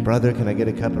just play? Brother, can I get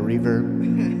a cup of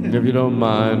reverb? If you don't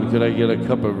mind, could I get a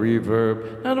cup of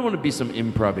reverb? I don't want to be some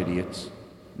improv idiots.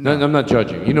 No, I'm not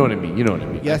judging. You know what I mean.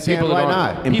 Yes, and why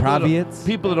not?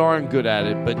 People that aren't good at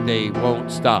it, but they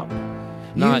won't stop.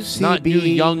 Not you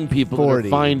young people 40. That are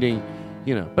finding,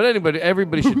 But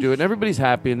everybody should do it, and everybody's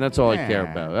happy, and that's all I care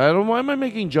about. Why am I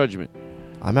making judgment?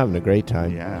 I'm having a great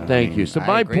time. Yeah. Thank you. So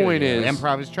my point is,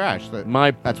 improv is trash.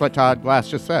 That's what Todd Glass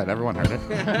just said. Everyone heard it.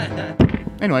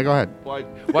 Anyway, go ahead.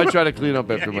 Why try to clean up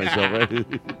after myself? Right?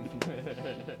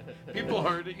 People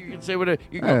heard it. You can say whatever.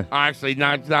 You go, actually,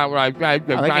 not right.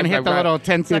 They can hit the little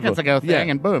 10 seconds ago thing,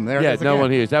 and boom, there it is. Yeah, no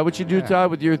one hears. Is that what you do, Todd,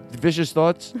 with your vicious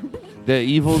thoughts? The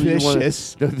evil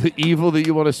the evil that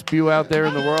you want to spew out there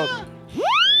in the world?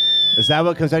 Is that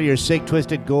what comes out of your sick,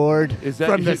 twisted gourd? Is that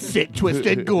from the sick,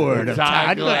 twisted gourd of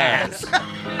Todd Glass?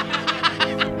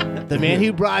 The man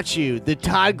who brought you the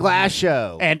Todd Glass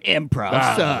Show. And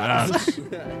improv sucks.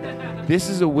 This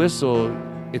is a whistle.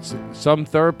 It's some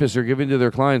therapists are giving to their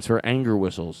clients for anger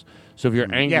whistles. So if you're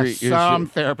angry, yes, some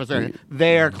therapists are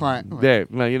their client.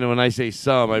 When I say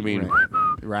some, I mean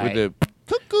right. With the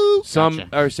cuckoo. Some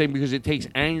are saying because it takes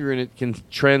anger and it can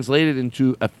translate it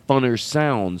into a funner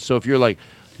sound. So if you're like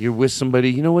you're with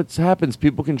somebody, you know what happens?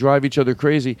 People can drive each other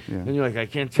crazy, and you're like, I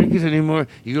can't take it anymore.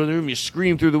 You go in the room, you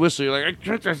scream through the whistle. You're like,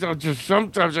 I can't. Just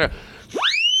sometimes. And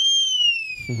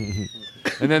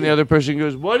then the other person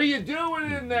goes, what are you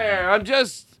doing in there? I'm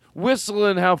just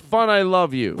whistling how fun I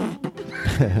love you. All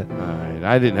right,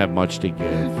 I didn't have much to give.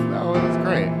 No, it was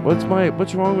great.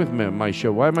 What's wrong with my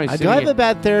show? Why am I sitting do I have a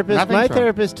bad therapist? Nothing's My wrong.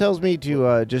 therapist tells me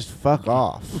to just fuck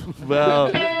off.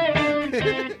 Well,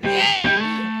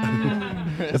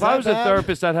 if I was a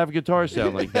therapist, I'd have a guitar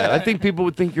sound like that. I think people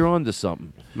would think you're onto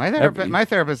something. My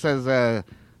therapist says,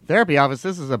 therapy office,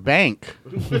 this is a bank.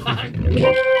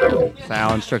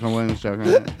 Alan Strickland Williams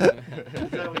joking.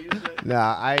 No,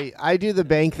 I do the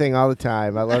bank thing all the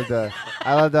time. I love the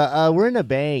we're in a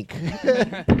bank.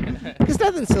 Because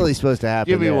nothing silly's supposed to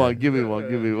happen. Give me one.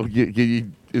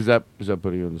 Is that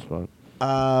putting you on the spot?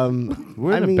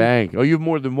 We're in a bank. Oh, you have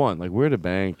more than one. Like we're in a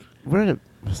bank. We're in a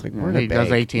he does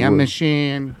ATM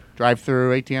machine,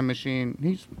 drive-through ATM machine.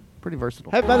 He's pretty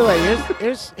versatile. Hey, by the way,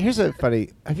 here's a funny.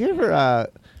 Have you ever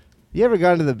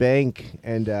gone to the bank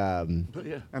and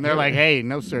they're like, "Hey,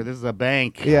 no sir, this is a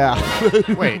bank." Yeah.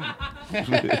 Wait.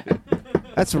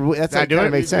 That kind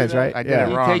of makes sense, right? I did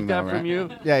it wrong. Did he take that from you?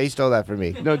 Yeah, he stole that from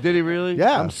me. No, did he really?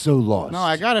 Yeah. I'm so lost. No,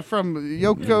 I got it from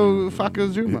Yoko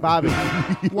Fakazuma. Bobby.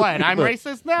 What? I'm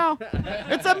racist now?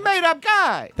 It's a made-up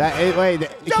guy.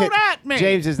 Don't at me.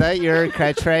 James, is that your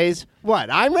catchphrase? What?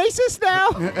 I'm racist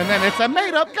now? And then it's a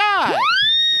made-up guy.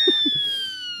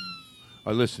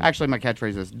 Listen. Actually, my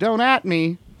catchphrase is, don't at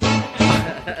me.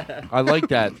 I like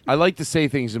that. I like to say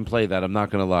things and play that. I'm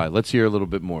not going to lie. Let's hear a little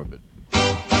bit more of it.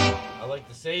 I like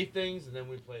to say things and then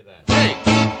we play that. Hey!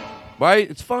 Right?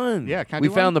 It's fun. Yeah, can I We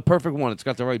do found one? the perfect one. It's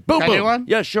got the right boom, Can I boom. do one?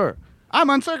 Yeah, sure. I'm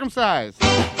uncircumcised.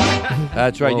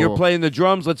 That's right. Whoa. You're playing the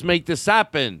drums. Let's make this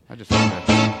happen. I just said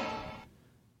that.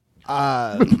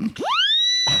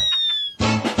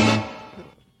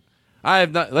 I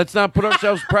have not. Let's not put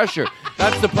ourselves pressure.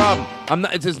 That's the problem.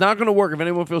 It's not going to work if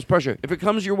anyone feels pressure. If it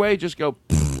comes your way, just go.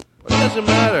 It doesn't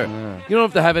matter. Yeah. You don't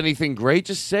have to have anything great.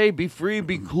 Just say, be free,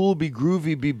 be cool, be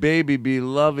groovy, be baby, be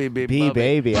lovey, be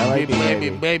baby. I like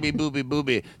be baby, booby,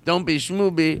 booby. Don't be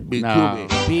schmooby, be cooby.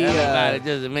 Everybody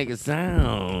doesn't make a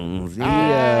sound.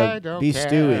 Be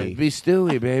stewy. Be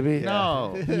stewy, baby.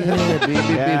 No.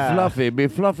 Yeah, be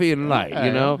fluffy and light.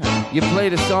 You know, you play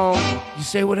the song, you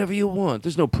say whatever you want.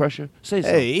 There's no pressure. Say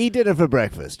something. Hey, eat dinner for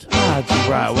breakfast. That's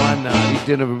right. Why not eat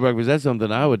dinner for breakfast? That's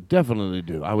something I would definitely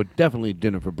do. I would definitely eat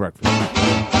dinner for breakfast.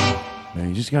 Man,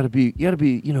 you just gotta be,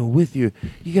 you know, with you.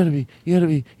 You gotta be.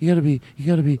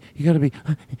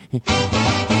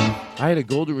 I had a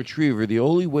golden retriever. The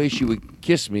only way she would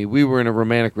kiss me, we were in a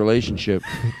romantic relationship.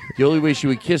 The only way she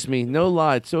would kiss me, no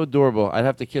lie, it's so adorable. I'd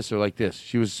have to kiss her like this.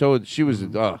 She would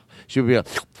be a.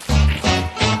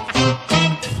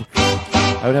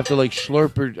 I would have to like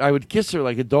slurp her. I would kiss her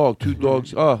like a dog. Two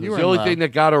dogs. Oh, it's the only thing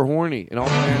that got her horny. And all,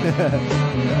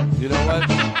 you know what?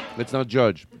 Let's not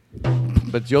judge.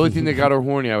 But the only thing that got her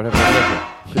horny, I would have to kiss her.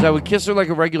 Because I would kiss her like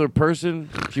a regular person.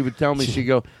 She would tell me, she'd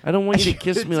go, I don't want you to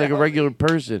kiss me like a regular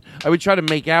person. I would try to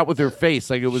make out with her face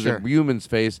like it was a human's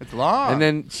face. It's long. And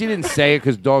then she didn't say it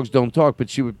because dogs don't talk, but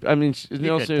she would, I mean,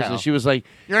 seriously, she was like.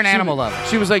 You're an animal lover.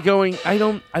 She was like going, I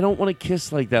don't want to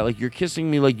kiss like that. Like you're kissing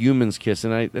me like humans kiss.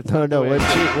 And No.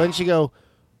 When she go,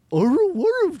 I don't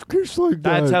want to kiss like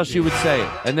that. That's how she would say it.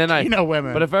 And then You know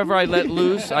women. But if ever I let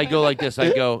loose, I go like this.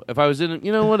 I go, if I was in,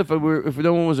 you know what? If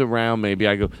no one was around, maybe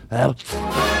I go, I'd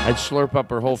slurp up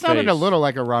her whole face. Sounded a little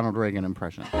like a Ronald Reagan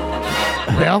impression.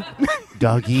 Well,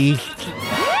 Dougie.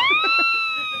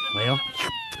 Well,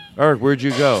 Eric, where'd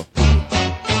you go?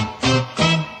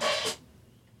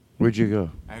 Where'd you go?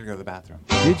 I had to go to the bathroom.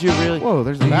 Did you really? Whoa,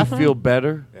 there's a Did bathroom? you feel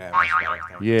better? Yeah, much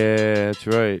better. Yeah, that's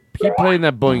right. Keep playing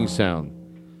that boing sound.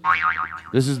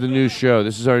 This is the new show.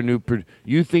 This is our new.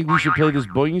 You think we should play this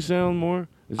boing sound more?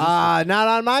 Not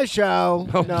on my show.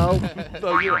 No.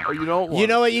 No, you don't want. You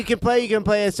know what you can play? You can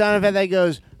play a sound effect that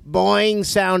goes boing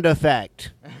sound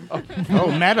effect.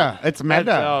 Oh, meta. It's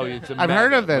meta. It's a I've meta.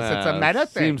 heard of this. It's a meta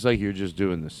thing. Seems like you're just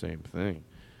doing the same thing.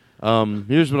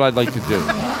 Here's what I'd like to do.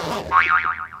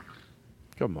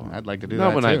 Come on. I'd like to do Not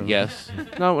that when too. I guess.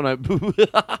 Not when I.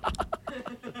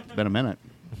 It's been a minute.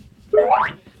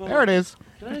 There it is.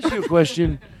 Can I ask you a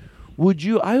question? Would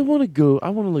you? I want to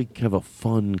like have a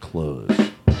fun close.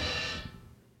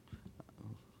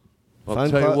 I'll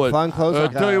tell you what. Fun close. I'll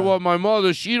tell you what. My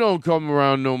mother, she don't come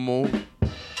around no more.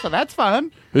 So that's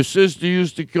fun. Her sister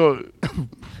used to go.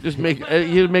 Just make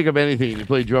you make up anything. You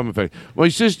play drum effect. My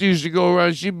sister used to go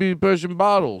around. She'd be pushing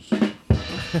bottles.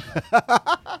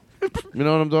 You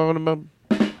know what I'm talking about?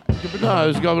 No, I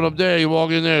was coming up there. You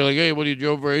walk in there like, hey, what are you,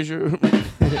 Joe Frazier?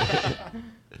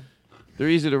 They're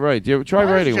easy to write. You ever try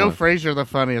writing Joe one? Frazier the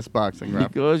funniest boxing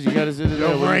ref? Because you got to sit in there.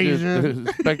 Joe Frazier.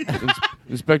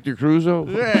 Inspector Crusoe?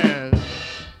 Yeah.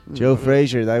 Joe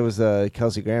Frazier, that was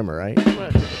Kelsey Grammer, right?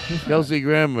 Kelsey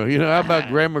Grammer. You know, how about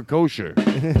Grammer kosher?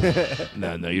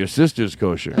 No, your sister's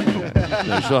kosher.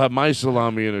 No, she'll have my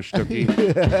salami in her stucky.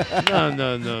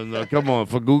 No. Come on,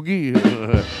 Fagoogie.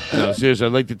 No, seriously,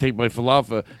 I'd like to take my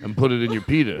falafel and put it in your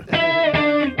pita.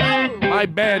 My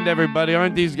band, everybody.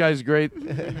 Aren't these guys great?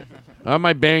 Aren't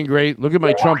my band great? Look at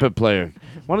my trumpet player.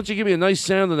 Why don't you give me a nice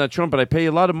sound on that trumpet? I pay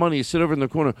you a lot of money. You sit over in the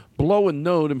corner, blow a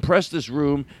note, impress this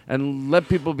room, and let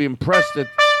people be impressed that...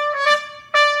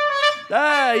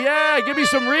 Yeah, give me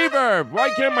some reverb. Why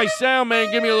can't my sound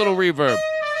man give me a little reverb?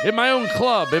 In my own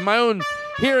club,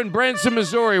 here in Branson,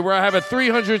 Missouri, where I have a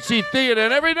 300-seat theater,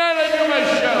 and every night I do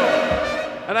my show.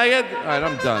 And I get... All right,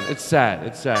 I'm done. It's sad,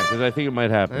 because I think it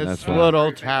might happen. This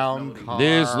little town car.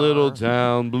 This little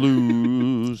town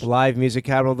blues. Live music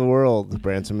capital of the world,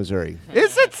 Branson, Missouri.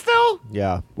 Is it still?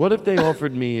 Yeah. What if they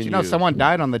offered me and you know someone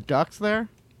died on the ducks there?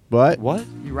 What?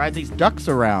 You ride these ducks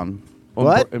around.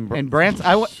 What? In Branson?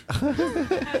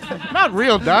 Not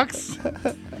real ducks.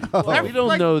 You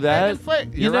don't know that.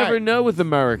 You never know with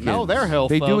Americans. No, they're hill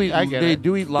They folk. do eat. I get They it.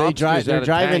 do eat lobsters. They're out of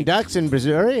driving tanks. ducks in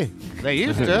Missouri. They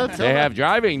used to. They have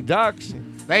driving ducks.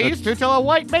 They used to till a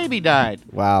white baby died.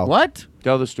 Wow. What?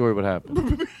 Tell the story. What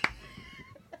happened?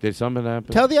 Did something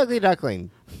happen? Tell the ugly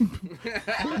duckling.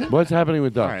 What's happening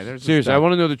with ducks? All right, there's this Seriously, I duck.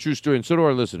 want to know the true story, and so do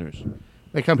our listeners.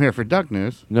 They come here for duck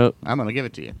news. No. I'm going to give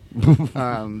it to you.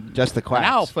 Just the quacks.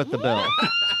 And I'll foot the bill.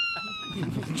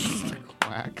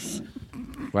 Quacks.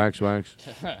 Wax.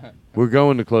 We're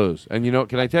going to close. And you know,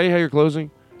 can I tell you how you're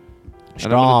closing?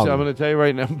 Strong. And I'm going to tell you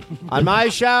right now. On my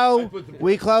show,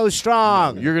 we close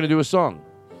strong. You're going to do a song.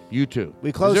 You two.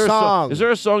 We close Is there a song. Is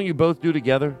there a song you both do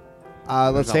together?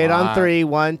 Let's say it on 3.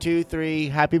 1, 2, 3.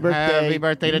 Happy birthday. Happy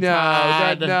birthday to No,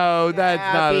 Todd. that's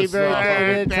not a Happy song.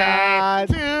 birthday to Todd.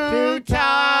 To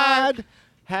Todd.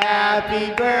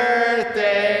 Happy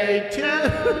birthday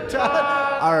to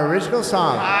Todd. Our original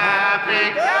song.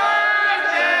 Happy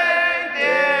birthday,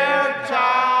 dear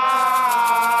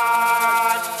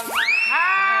Todd.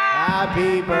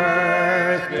 Happy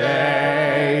birthday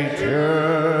to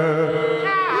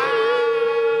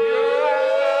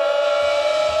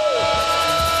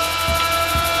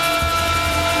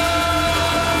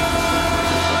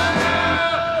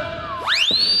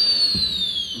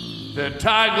The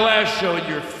Todd Glass Show in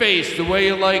your face, the way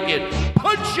you like it.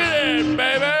 Punch it in,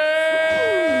 baby.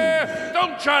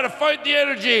 Don't try to fight the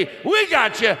energy. We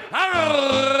got you.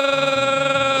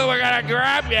 We're going to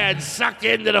grab you and suck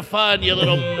you into the fun, you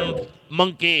little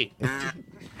monkey.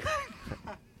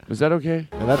 Is that okay?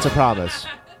 And that's a promise.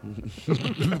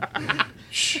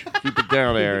 Shh, keep it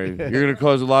down, Aaron. You're going to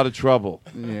cause a lot of trouble.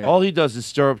 Yeah. All he does is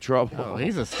stir up trouble. Oh,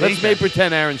 he's a stinker. Let's make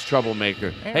pretend Aaron's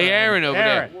troublemaker. Hey, Aaron over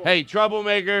there. Hey,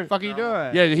 troublemaker. Fuck you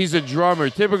doing? Yeah, he's a drummer.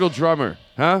 Typical drummer.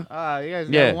 Huh? You guys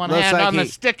got one hand on the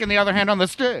stick and the other hand on the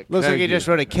stick. Looks like he just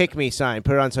wrote a kick me sign,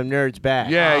 put it on some nerd's back.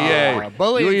 Yeah.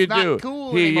 Bullying's not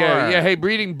cool anymore. Yeah. Hey,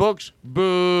 reading books.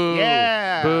 Boo.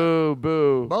 Yeah.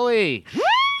 Boo. Bully.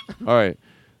 All right.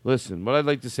 Listen, what I'd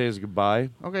like to say is goodbye.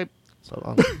 Okay. So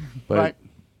long. But Bye.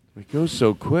 it goes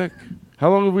so quick. How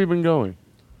long have we been going?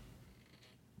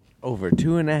 Over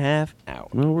 2.5 hours.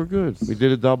 No, we're good. We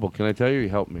did a double. Can I tell you? You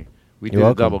helped me. We You're did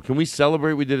welcome. a double. Can we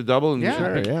celebrate we did a double? Yeah,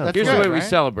 sure, yeah. That's Here's good, the way we right?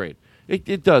 celebrate.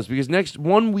 It does, because next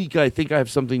 1 week I think I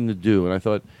have something to do. And I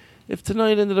thought, if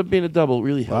tonight ended up being a double, it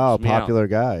really helps me popular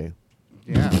out. guy.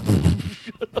 Yeah.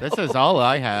 This is all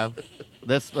I have.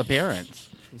 This appearance.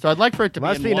 So I'd like for it to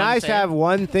Must be be in one nice to have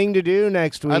one thing to do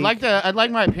next week. I'd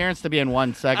like my appearance to be in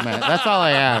one segment. That's all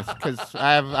I ask, because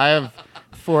I have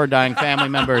 4 dying family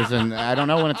members, and I don't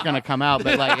know when it's going to come out.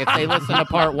 But like, if they listen to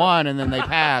part 1 and then they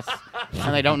pass,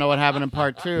 and they don't know what happened in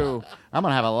part 2, I'm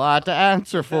going to have a lot to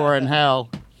answer for in hell.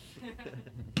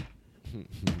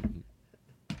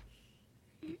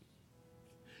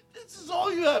 This is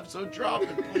all you have, so drop it,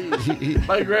 please.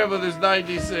 My grandmother's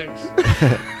 96.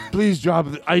 Please drop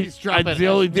it. it. The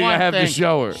only thing I One have to thing.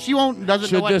 show her. She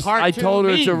doesn't know what part 2 I told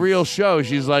her it's a means. real show.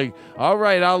 She's like, all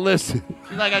right, I'll listen.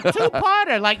 She's like a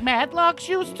 2-parter, like Madlocks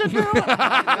used to do.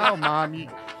 No, Mom,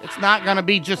 it's not gonna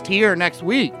be just here next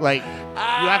week. Like, you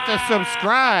have to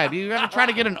subscribe. You gotta try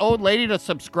to get an old lady to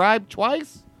subscribe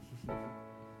twice.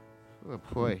 Oh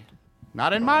boy,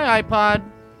 not in my iPod.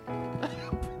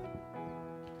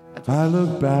 I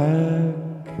look back,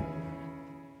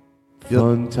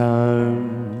 fun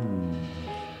time.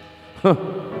 Huh.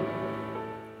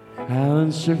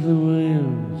 Alan Strickland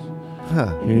Williams.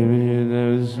 Huh. Came in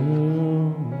as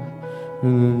well,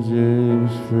 and then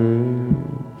James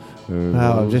Frey.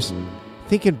 Wow, I'm just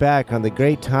thinking back on the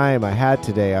great time I had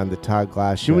today on the Todd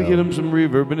Glass Show. Should we get him some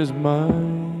reverb in his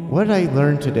mind? What did I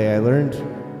learn today? I learned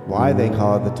why they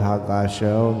call it the Todd Glass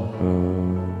Show.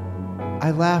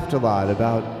 I laughed a lot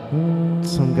about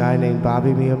some guy named Bobby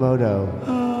Miyamoto.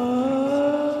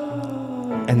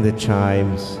 And the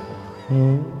chimes.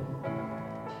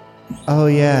 Oh,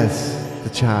 yes, the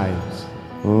chimes.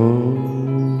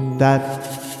 That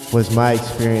was my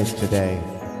experience today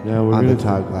on the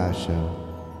Todd Glass Show.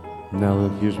 Now,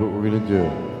 look, here's what we're going to do.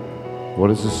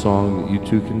 What is a song that you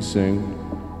two can sing?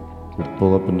 We'll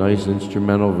pull up a nice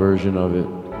instrumental version of it.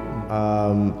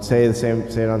 Say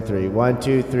it on 3. 1,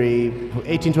 2, 3.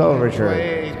 1812 Overture.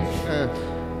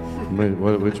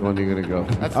 Which one are you going to go?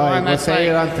 That's the one that's say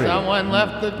it on 3. Someone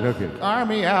left the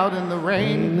army out in the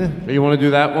rain. You want to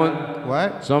do that one?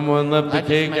 What? Someone left the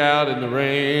cake out in the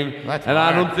rain. That's and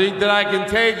hard. I don't think that I can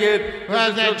take it.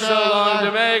 Because it took so long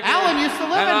to make Alan it. used to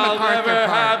live and in I'll MacArthur never Park.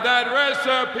 have that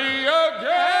recipe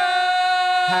again.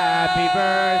 Happy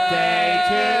birthday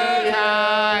to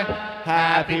Todd.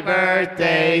 Happy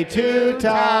birthday to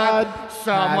Todd.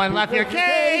 Someone left your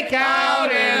cake out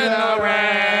in the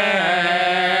rain.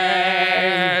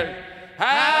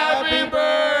 Happy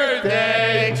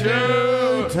birthday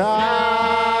to Todd.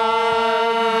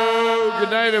 Good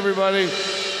night, everybody.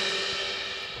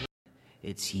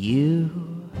 It's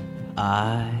you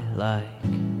I like.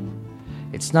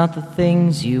 It's not the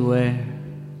things you wear,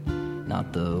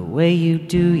 not the way you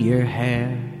do your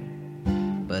hair,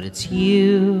 but it's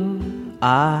you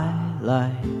I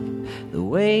like. The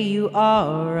way you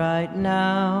are right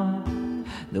now,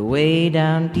 the way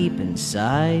down deep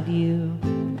inside you.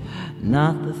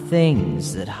 Not the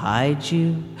things that hide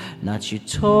you, not your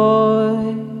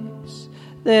toys,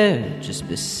 they're just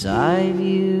beside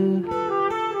you.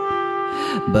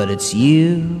 But it's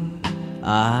you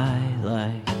I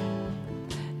like.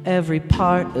 Every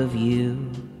part of you,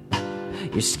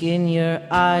 your skin, your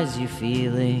eyes, your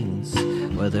feelings,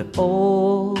 whether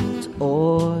old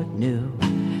or new.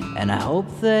 And I hope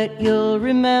that you'll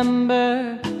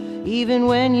remember, even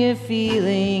when you're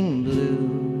feeling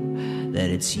blue, that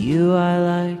it's you I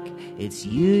like, it's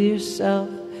you yourself,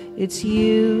 it's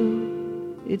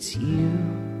you, it's you,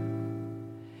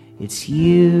 it's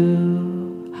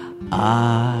you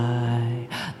I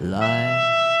like.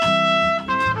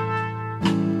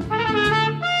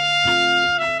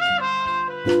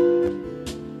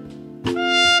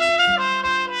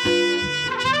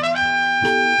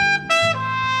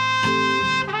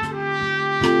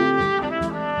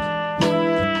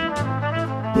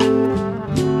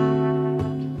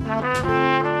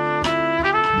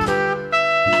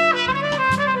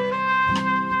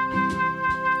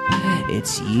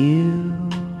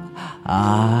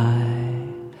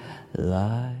 I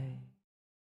like.